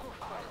suis trop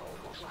I fort.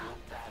 almost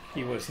looked that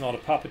He was not a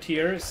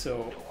puppeteer, so...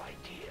 no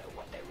idea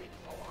what they're in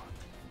for.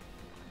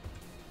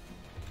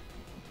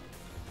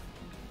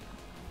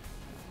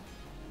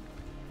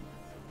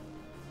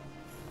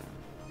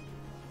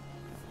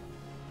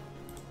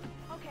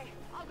 Okay,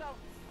 I'll go.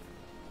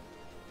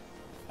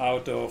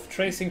 Out of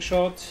tracing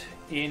shot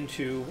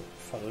into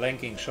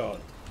flanking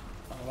shot.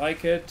 I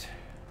like it.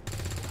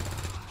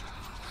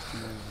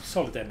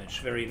 Solid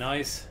damage, very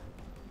nice.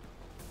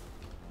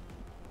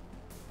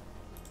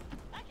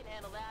 I can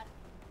handle that.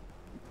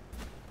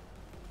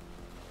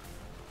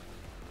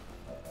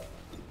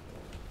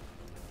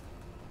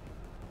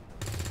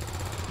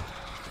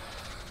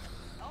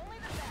 Only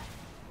the best.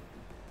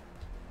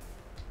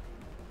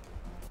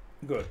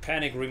 Good,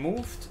 panic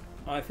removed.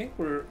 I think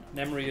we're...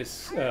 Nemri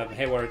is...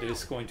 Hayward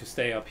is going to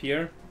stay up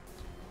here.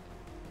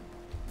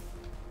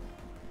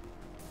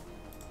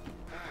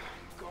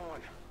 Go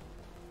on.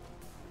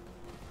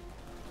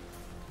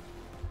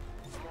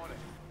 I'm on it.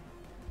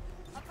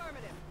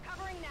 Affirmative.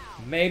 Covering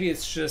now. Maybe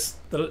it's just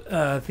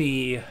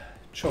the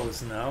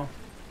chosen now.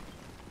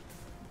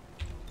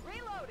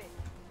 Reloaded.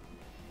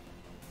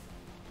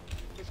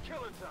 It's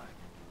killing time.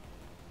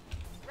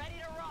 Ready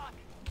to rock.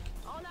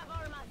 On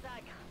avant, my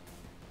Syken.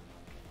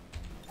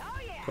 Oh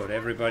yeah. Good,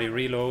 everybody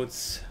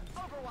reloads.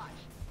 Overwatch.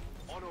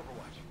 On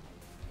Overwatch.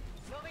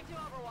 Moving to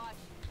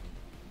Overwatch.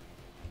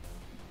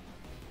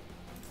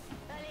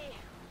 Allez,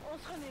 on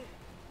se remue.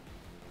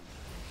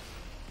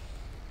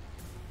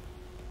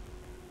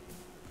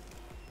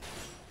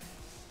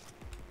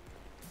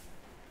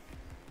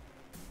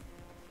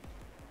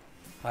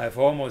 I have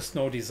almost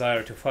no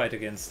desire to fight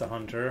against the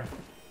hunter.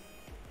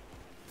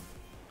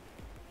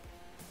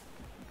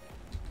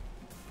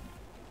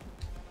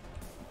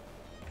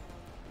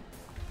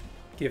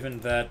 Given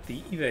that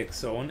the evac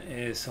zone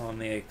is on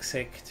the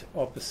exact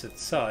opposite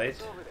side,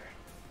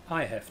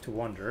 I have to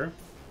wonder,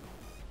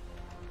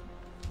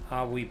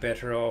 are we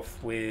better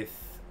off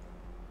with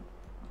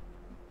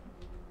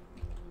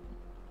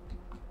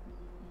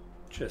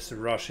just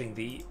rushing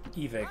the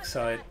evac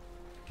side?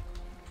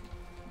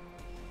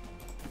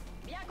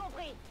 Bien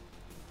compris.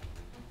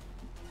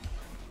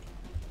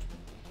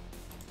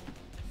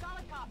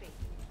 Solid copy.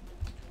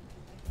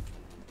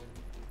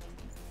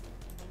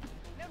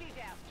 No need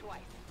to ask twice.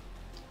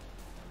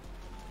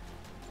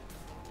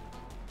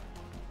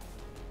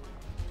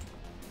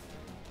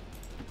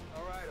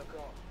 All right, I'll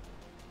go.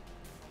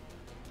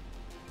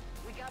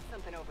 We got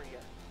something over here.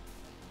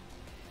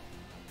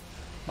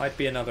 Might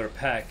be another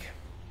pack.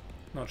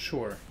 Not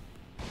sure.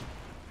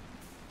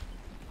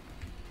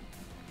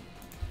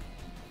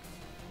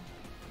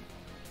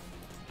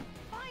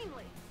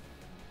 Finally.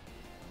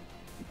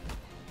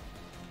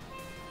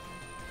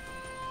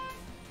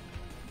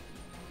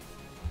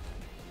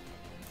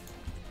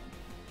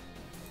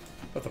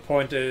 But the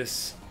point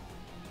is,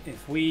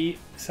 if we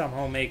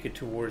somehow make it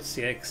towards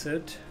the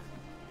exit,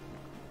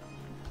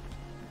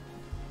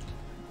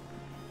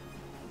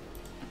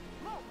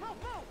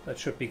 that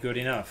should be good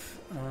enough.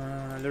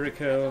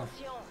 Lyrical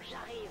Attention,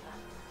 j'arrive.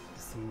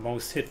 is the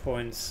most hit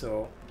points,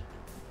 so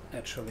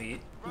actually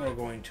we're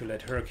going to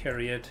let her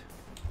carry it.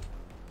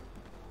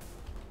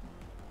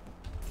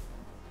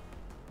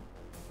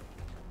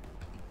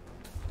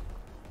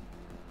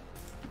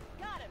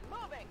 Got it.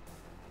 Moving.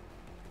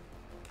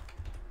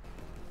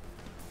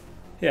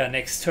 Yeah,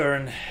 next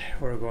turn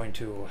we're going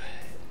to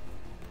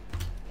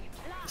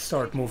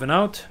start moving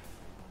out.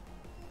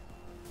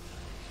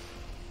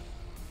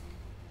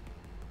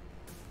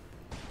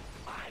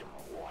 I'm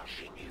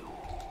watching you.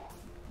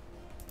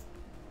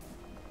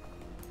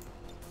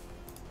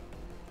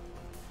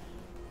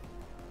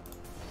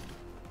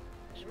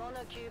 Je m'en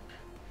occupe.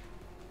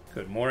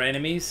 Good, more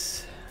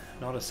enemies.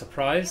 Not a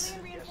surprise.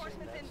 Alien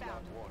reinforcements That's not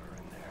inbound. water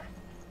in there.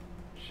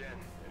 Shen,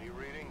 any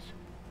readings?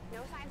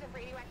 No signs of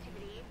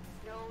radioactivity,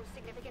 no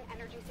significant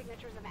energy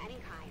signatures of any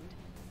kind.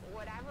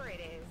 Whatever it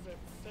is,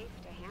 it's safe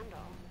to handle.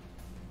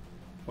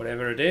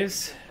 Whatever it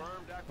is,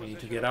 Confirmed we need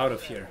to acquisition get out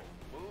of the here.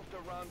 sample. Move to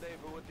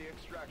rendezvous at the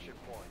extraction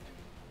point.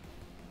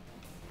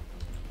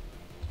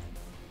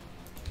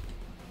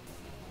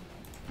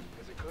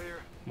 Is it clear?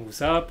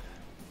 Moves up.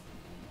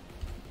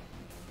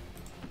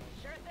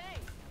 Sure thing.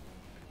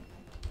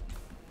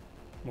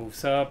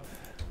 Moves up.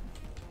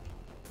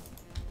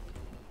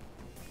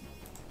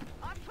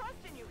 I'm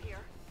trusting you here.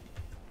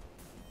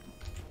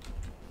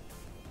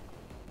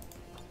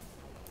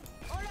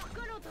 On leur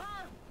colle au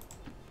train.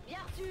 Bien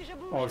reçu, je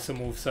bouge. Also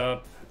moves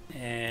up.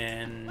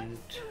 And Let's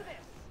do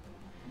this.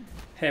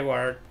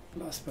 Hayward,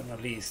 last but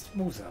not least,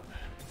 moves up.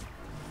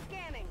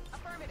 Scanning.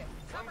 Affirmative.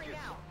 Covering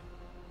now.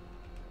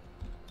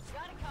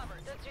 Got it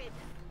covered. Tout de suite.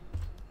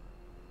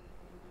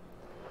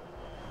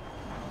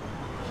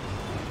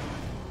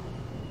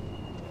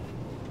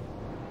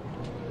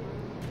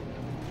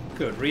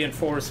 Good,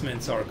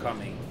 reinforcements are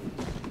coming.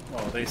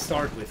 Well, they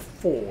start with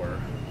 4.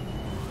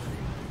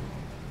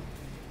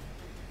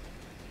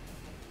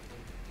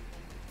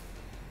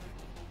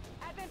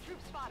 Advent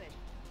troops spotted.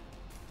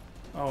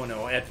 Oh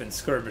no, Advent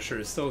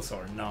skirmishers, those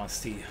are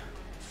nasty.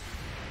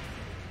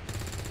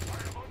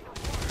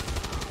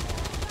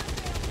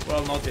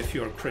 Well, not if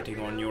you're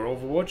critting on your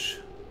Overwatch.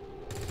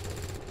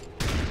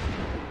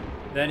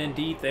 Then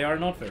indeed they are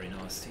not very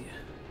nasty.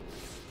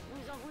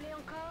 Vous en voulez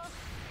encore?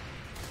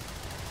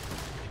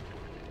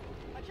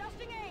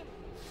 Adjusting aim.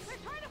 They're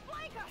trying to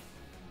flank us.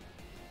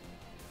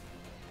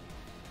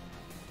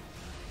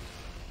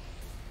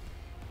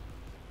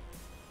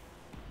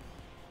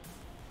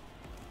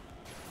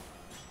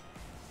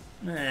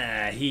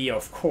 He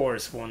of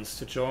course wants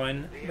to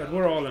join, but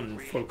we're all in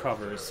full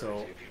cover, so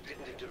If you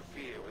didn't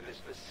interfere with this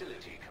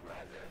facility,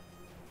 Commander.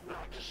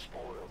 Not to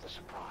spoil the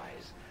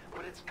surprise,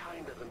 but it's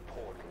kind of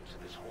important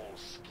to this whole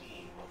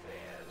scheme of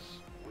theirs.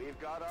 We've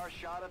got our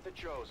shot at the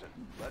Chosen.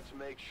 Let's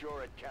make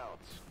sure it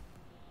counts.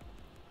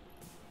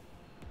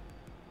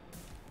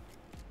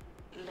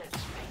 Let's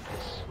make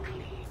this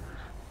clean.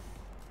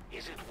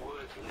 Is it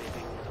worth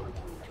living with a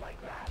wound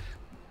like that?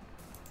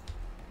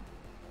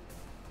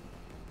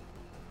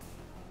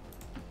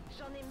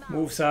 J'en ai marre.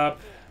 moves up.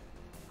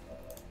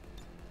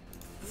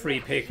 Free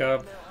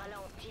pickup. Me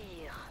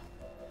ralentir.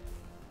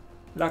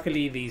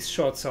 Luckily these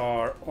shots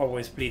are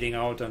always bleeding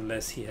out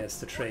unless he has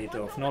the trait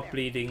of not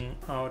bleeding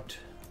out.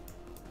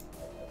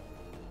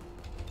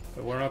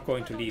 But we're not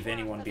going to leave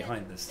anyone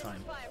behind this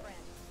time. Firebrand.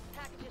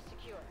 Package is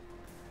secure.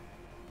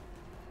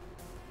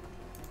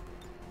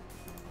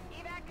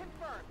 Evac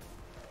confirmed.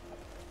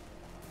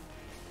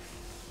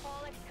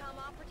 All XCOM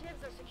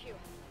operatives are secure.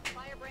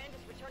 Firebrand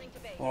is returning to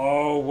base.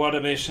 Oh, what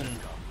a mission.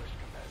 Accomplished,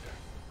 Commander.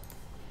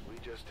 We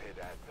just hit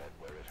Advent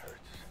where it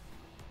hurts.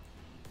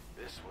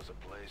 This was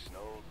a place no...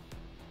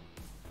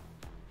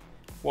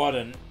 What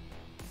an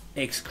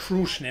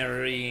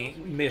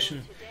excruciating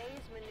mission.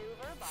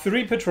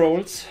 3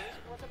 patrols,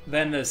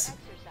 then this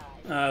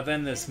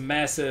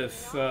massive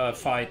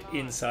fight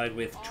inside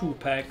with 2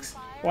 packs,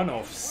 1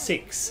 of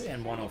 6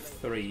 and 1 of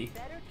 3.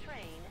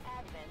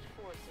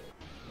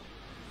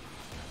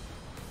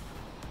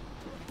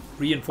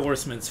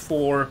 Reinforcements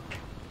 4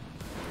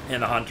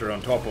 and a hunter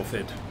on top of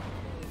it.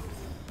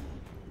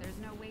 There's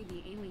no way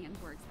the aliens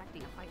were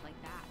expecting a fight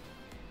like that.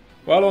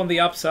 Well, on the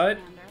upside,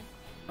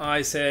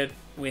 I said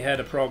we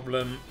had a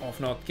problem of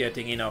not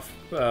getting enough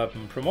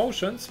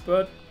promotions,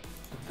 but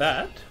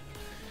that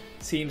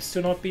seems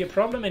to not be a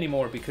problem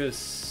anymore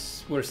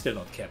because we're still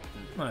not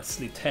captain. That's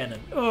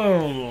lieutenant.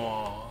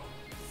 Oh.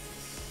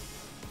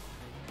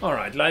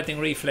 Alright, lightning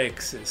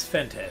reflex is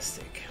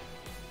fantastic.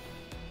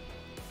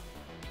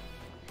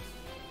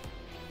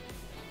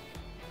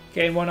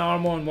 Gain 1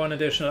 armor and 1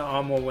 additional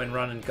armor when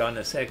run and gun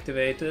is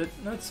activated.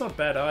 That's not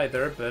bad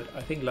either, but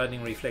I think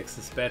lightning reflex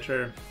is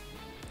better.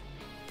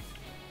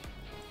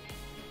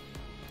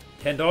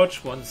 10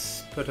 dodge.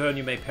 Once per turn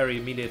you may parry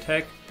a melee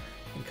attack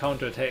and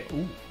counter attack.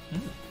 Ooh.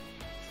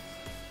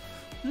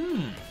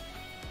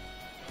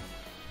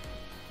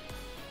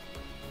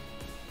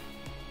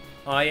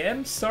 I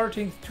am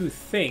starting to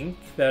think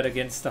that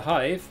against the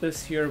Hive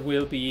this here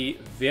will be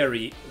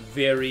very,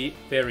 very,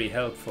 very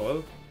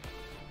helpful.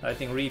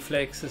 Lightning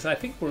reflexes, I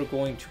think we're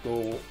going to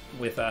go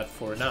with that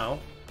for now.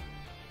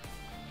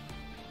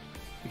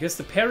 Because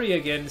the parry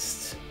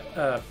against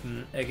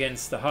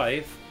the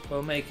Hive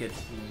will make it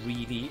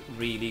really,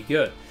 really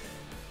good.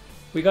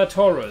 We got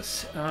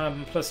Taurus,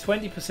 plus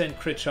 20%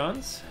 crit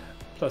chance,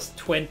 plus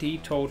 20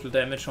 total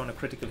damage on a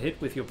critical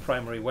hit with your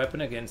primary weapon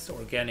against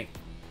organic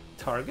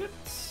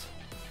targets.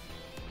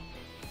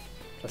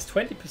 Plus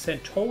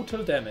 20%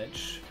 total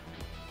damage.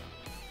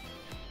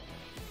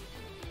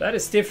 That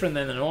is different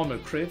than the normal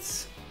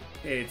crits.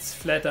 It's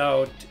flat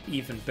out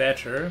even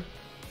better.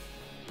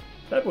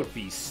 That would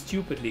be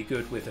stupidly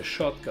good with a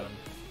shotgun.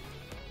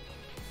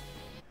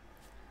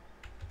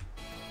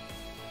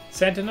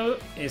 Sentinel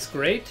is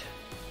great.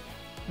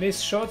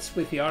 Missed shots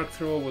with the arc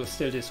thrower will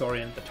still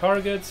disorient the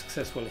target.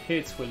 Successful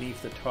hits will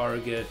leave the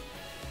target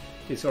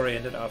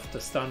disoriented after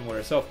stun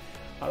wears off.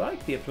 I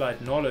like the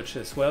applied knowledge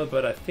as well,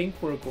 but I think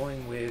we're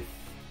going with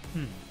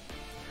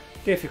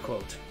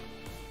difficult.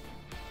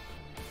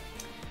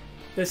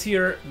 This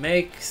here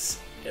makes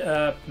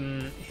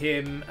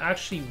him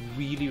actually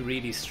really,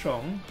 really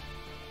strong.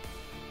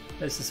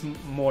 This is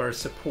more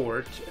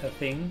support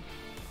thing.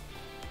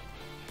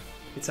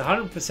 It's a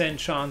 100%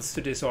 chance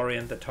to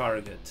disorient the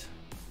target.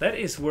 That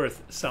is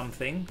worth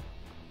something.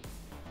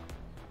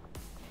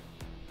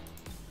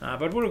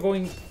 But we're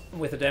going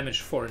with the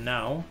damage for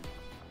now.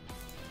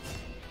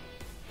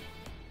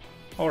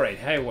 Alright,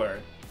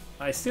 Hayward.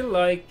 I still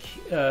like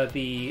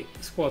the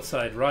squad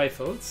side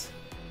rifles.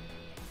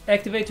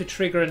 Activate to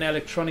trigger an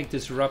electronic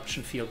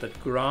disruption field that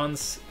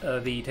grants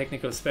the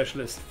technical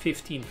specialist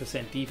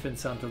 15%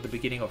 defense until the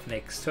beginning of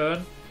next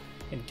turn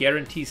and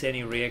guarantees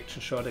any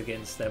reaction shot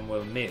against them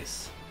will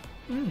miss.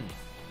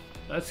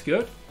 That's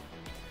good.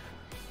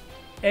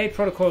 A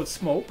protocol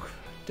smoke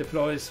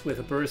deploys with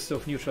a burst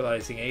of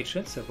neutralizing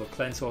agents that will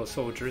cleanse all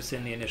soldiers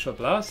in the initial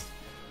blast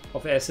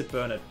of acid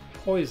burn and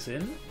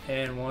poison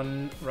and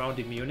 1 round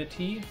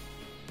immunity.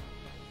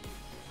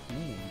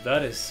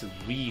 That is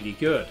really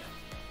good.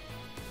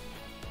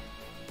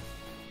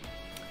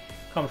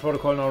 Common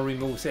protocol now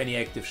removes any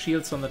active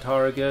shields on the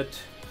target.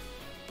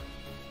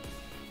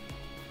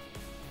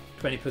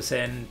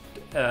 20%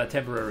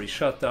 temporary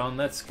shutdown,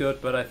 that's good,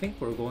 but I think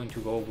we're going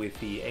to go with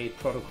the 8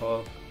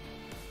 protocol.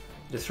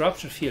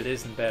 Disruption field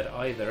isn't bad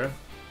either.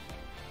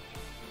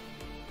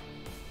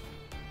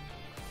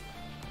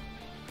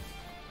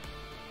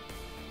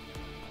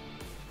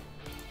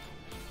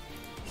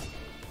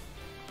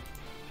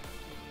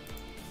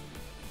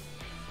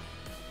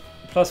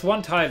 Plus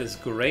 1 tile is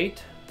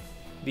great.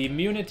 The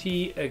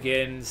immunity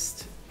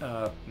against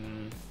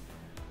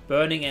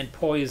burning and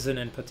poison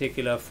in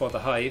particular for the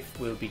Hive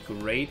will be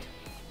great.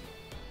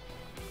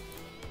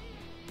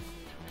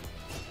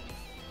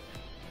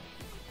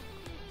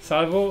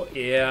 Salvo?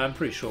 Yeah, I'm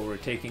pretty sure we're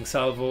taking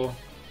salvo.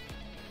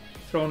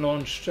 Thrown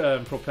launched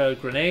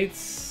propelled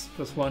grenades,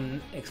 plus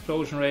 1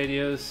 explosion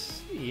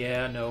radius.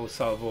 Yeah, no,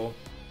 salvo.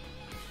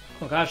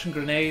 Concussion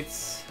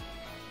grenades.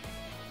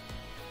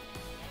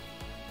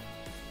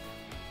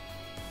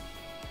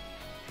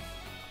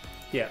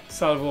 Yeah,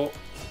 salvo.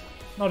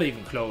 Not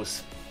even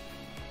close.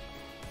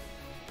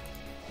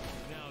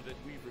 Now that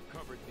we've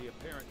recovered the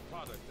apparent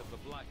product of the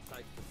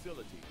BLACKSITE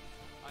facility,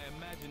 I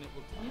imagine it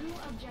will... New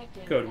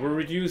objective. Good, we're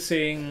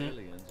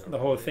reducing the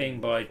whole thing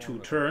by 2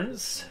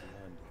 turns.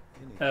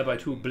 By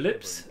 2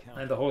 blips.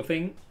 And the whole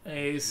thing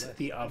is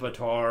the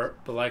Avatar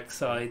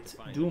BLACKSITE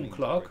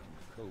DOOMCLOCK.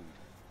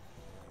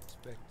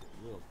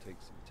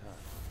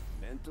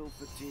 Mental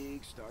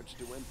fatigue starts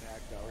to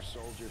impact our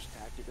soldiers'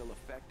 tactical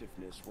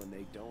effectiveness when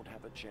they don't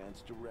have a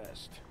chance to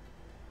rest.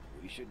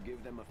 We should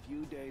give them a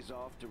few days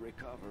off to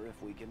recover if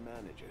we can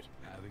manage it.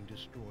 Having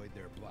destroyed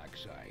their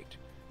BLACKSITE,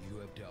 You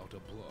have dealt a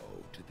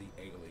blow to the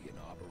alien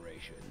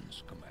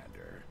operations,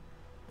 Commander.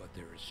 But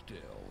there is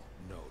still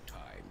no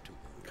time to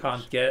lose.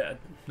 Can't get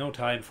no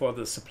time for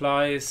the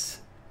supplies.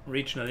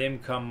 Regional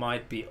income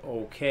might be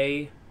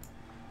okay.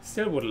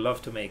 Still would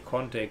love to make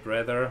contact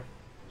rather.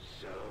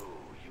 So,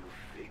 you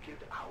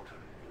figured out a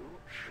new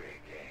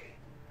trick, eh?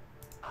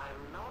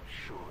 I'm not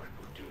sure it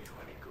will do you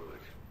any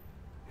good.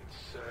 It's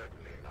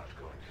certainly not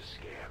going to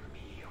scare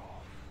me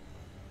off.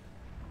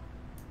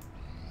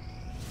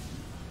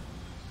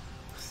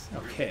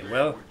 Okay,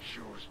 well,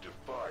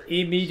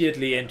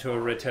 immediately into a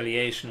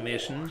retaliation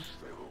mission.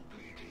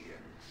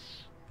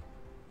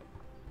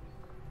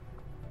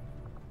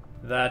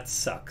 That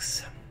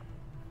sucks.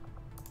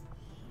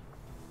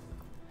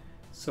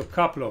 So,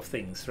 couple of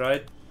things,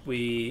 right?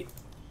 We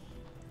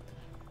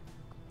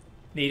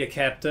need a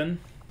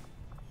captain.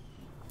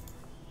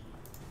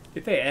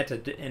 Did they add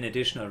an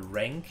additional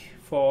rank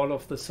for all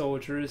of the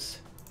soldiers?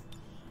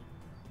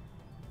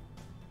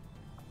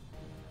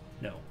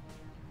 No.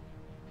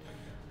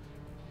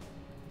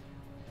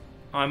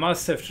 I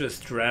must have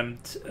just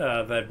dreamt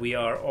that we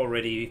are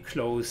already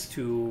close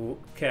to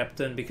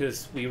captain,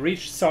 because we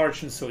reached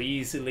sergeant so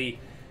easily.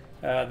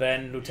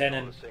 Then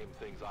lieutenant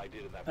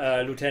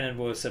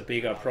was a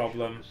bigger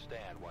problem.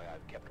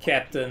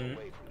 Captain,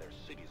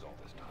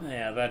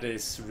 yeah, that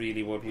is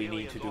really what we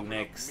need to do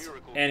next.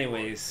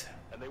 Anyways,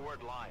 And they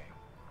weren't lying.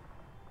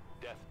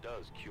 Death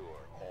does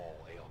cure all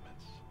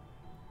ailments.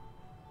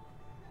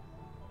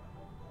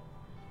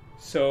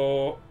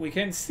 so we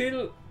can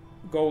still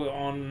go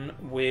on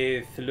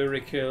with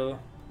Lyrical,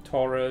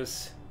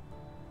 Taurus,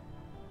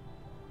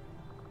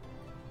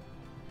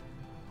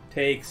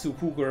 take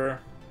Zukuger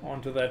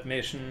onto that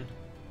mission.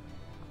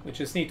 We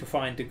just need to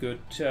find a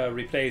good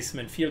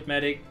replacement field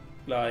medic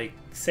like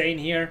Sane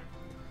here,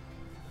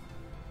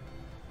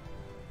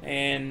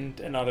 and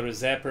another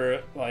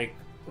zapper like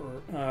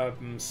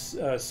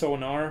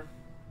Sonar.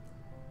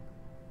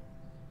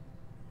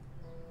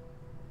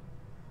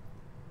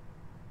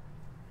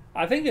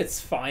 I think it's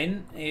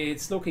fine.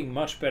 It's looking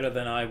much better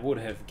than I would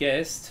have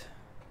guessed.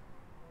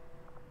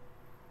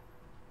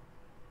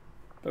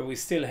 But we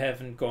still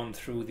haven't gone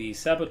through the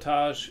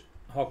sabotage.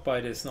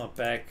 Hawkbite is not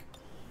back.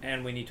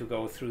 And we need to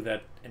go through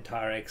that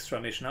entire extra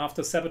mission.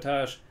 After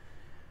sabotage,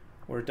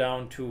 we're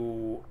down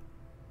to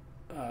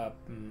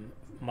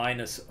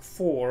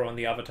 -4 on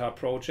the Avatar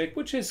project,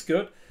 which is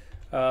good.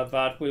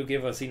 That will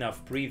give us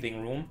enough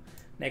breathing room.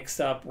 Next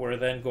up, we're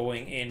then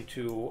going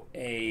into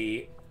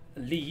a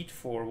lead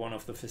for one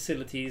of the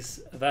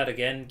facilities. That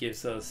again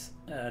gives us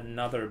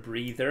another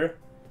breather.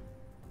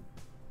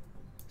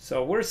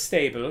 So we're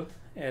stable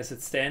as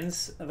it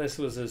stands. This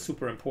was a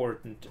super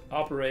important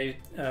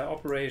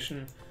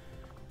operation.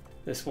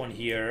 This one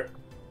here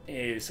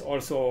is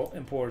also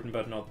important,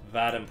 but not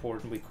that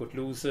important. We could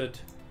lose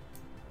it.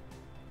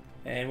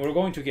 And we're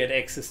going to get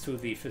access to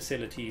the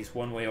facilities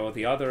one way or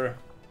the other.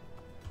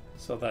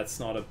 So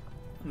that's not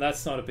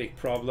a big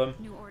problem.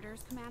 New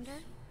orders, Commander?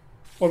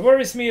 What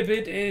worries me a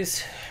bit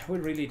is we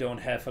really don't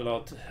have a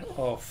lot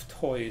of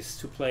toys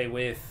to play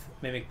with.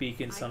 Mimic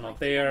beacons are not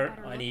there.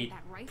 I need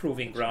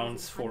proving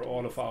grounds for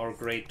all of our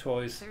great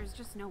toys. There's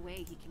just no way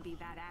he can be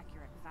that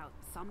accurate without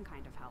some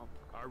kind of help.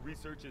 Our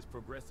research is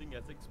progressing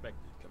as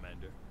expected,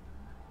 Commander.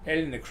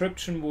 Alien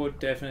encryption would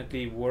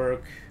definitely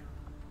work.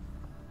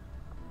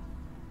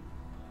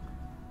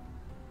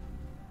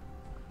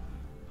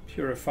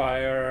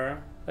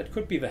 Purifier. That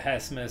could be the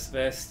hazmat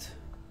vest.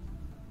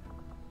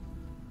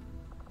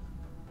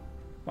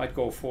 Might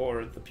go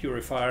for the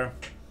purifier.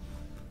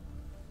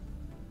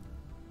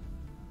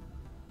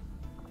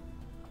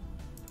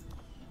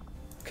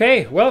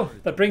 Okay, well,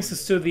 that brings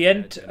us to the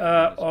end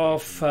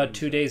of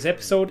today's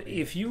episode.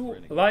 If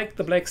you like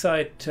the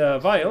BLACKSITE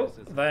vial,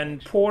 then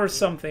pour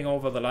something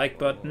over the like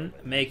button.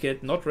 Make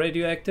it not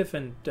radioactive,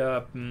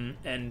 but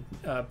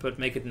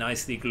make it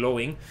nicely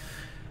glowing.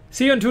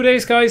 See you in 2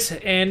 days, guys,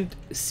 and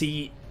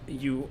see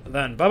you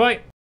then. Bye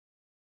bye.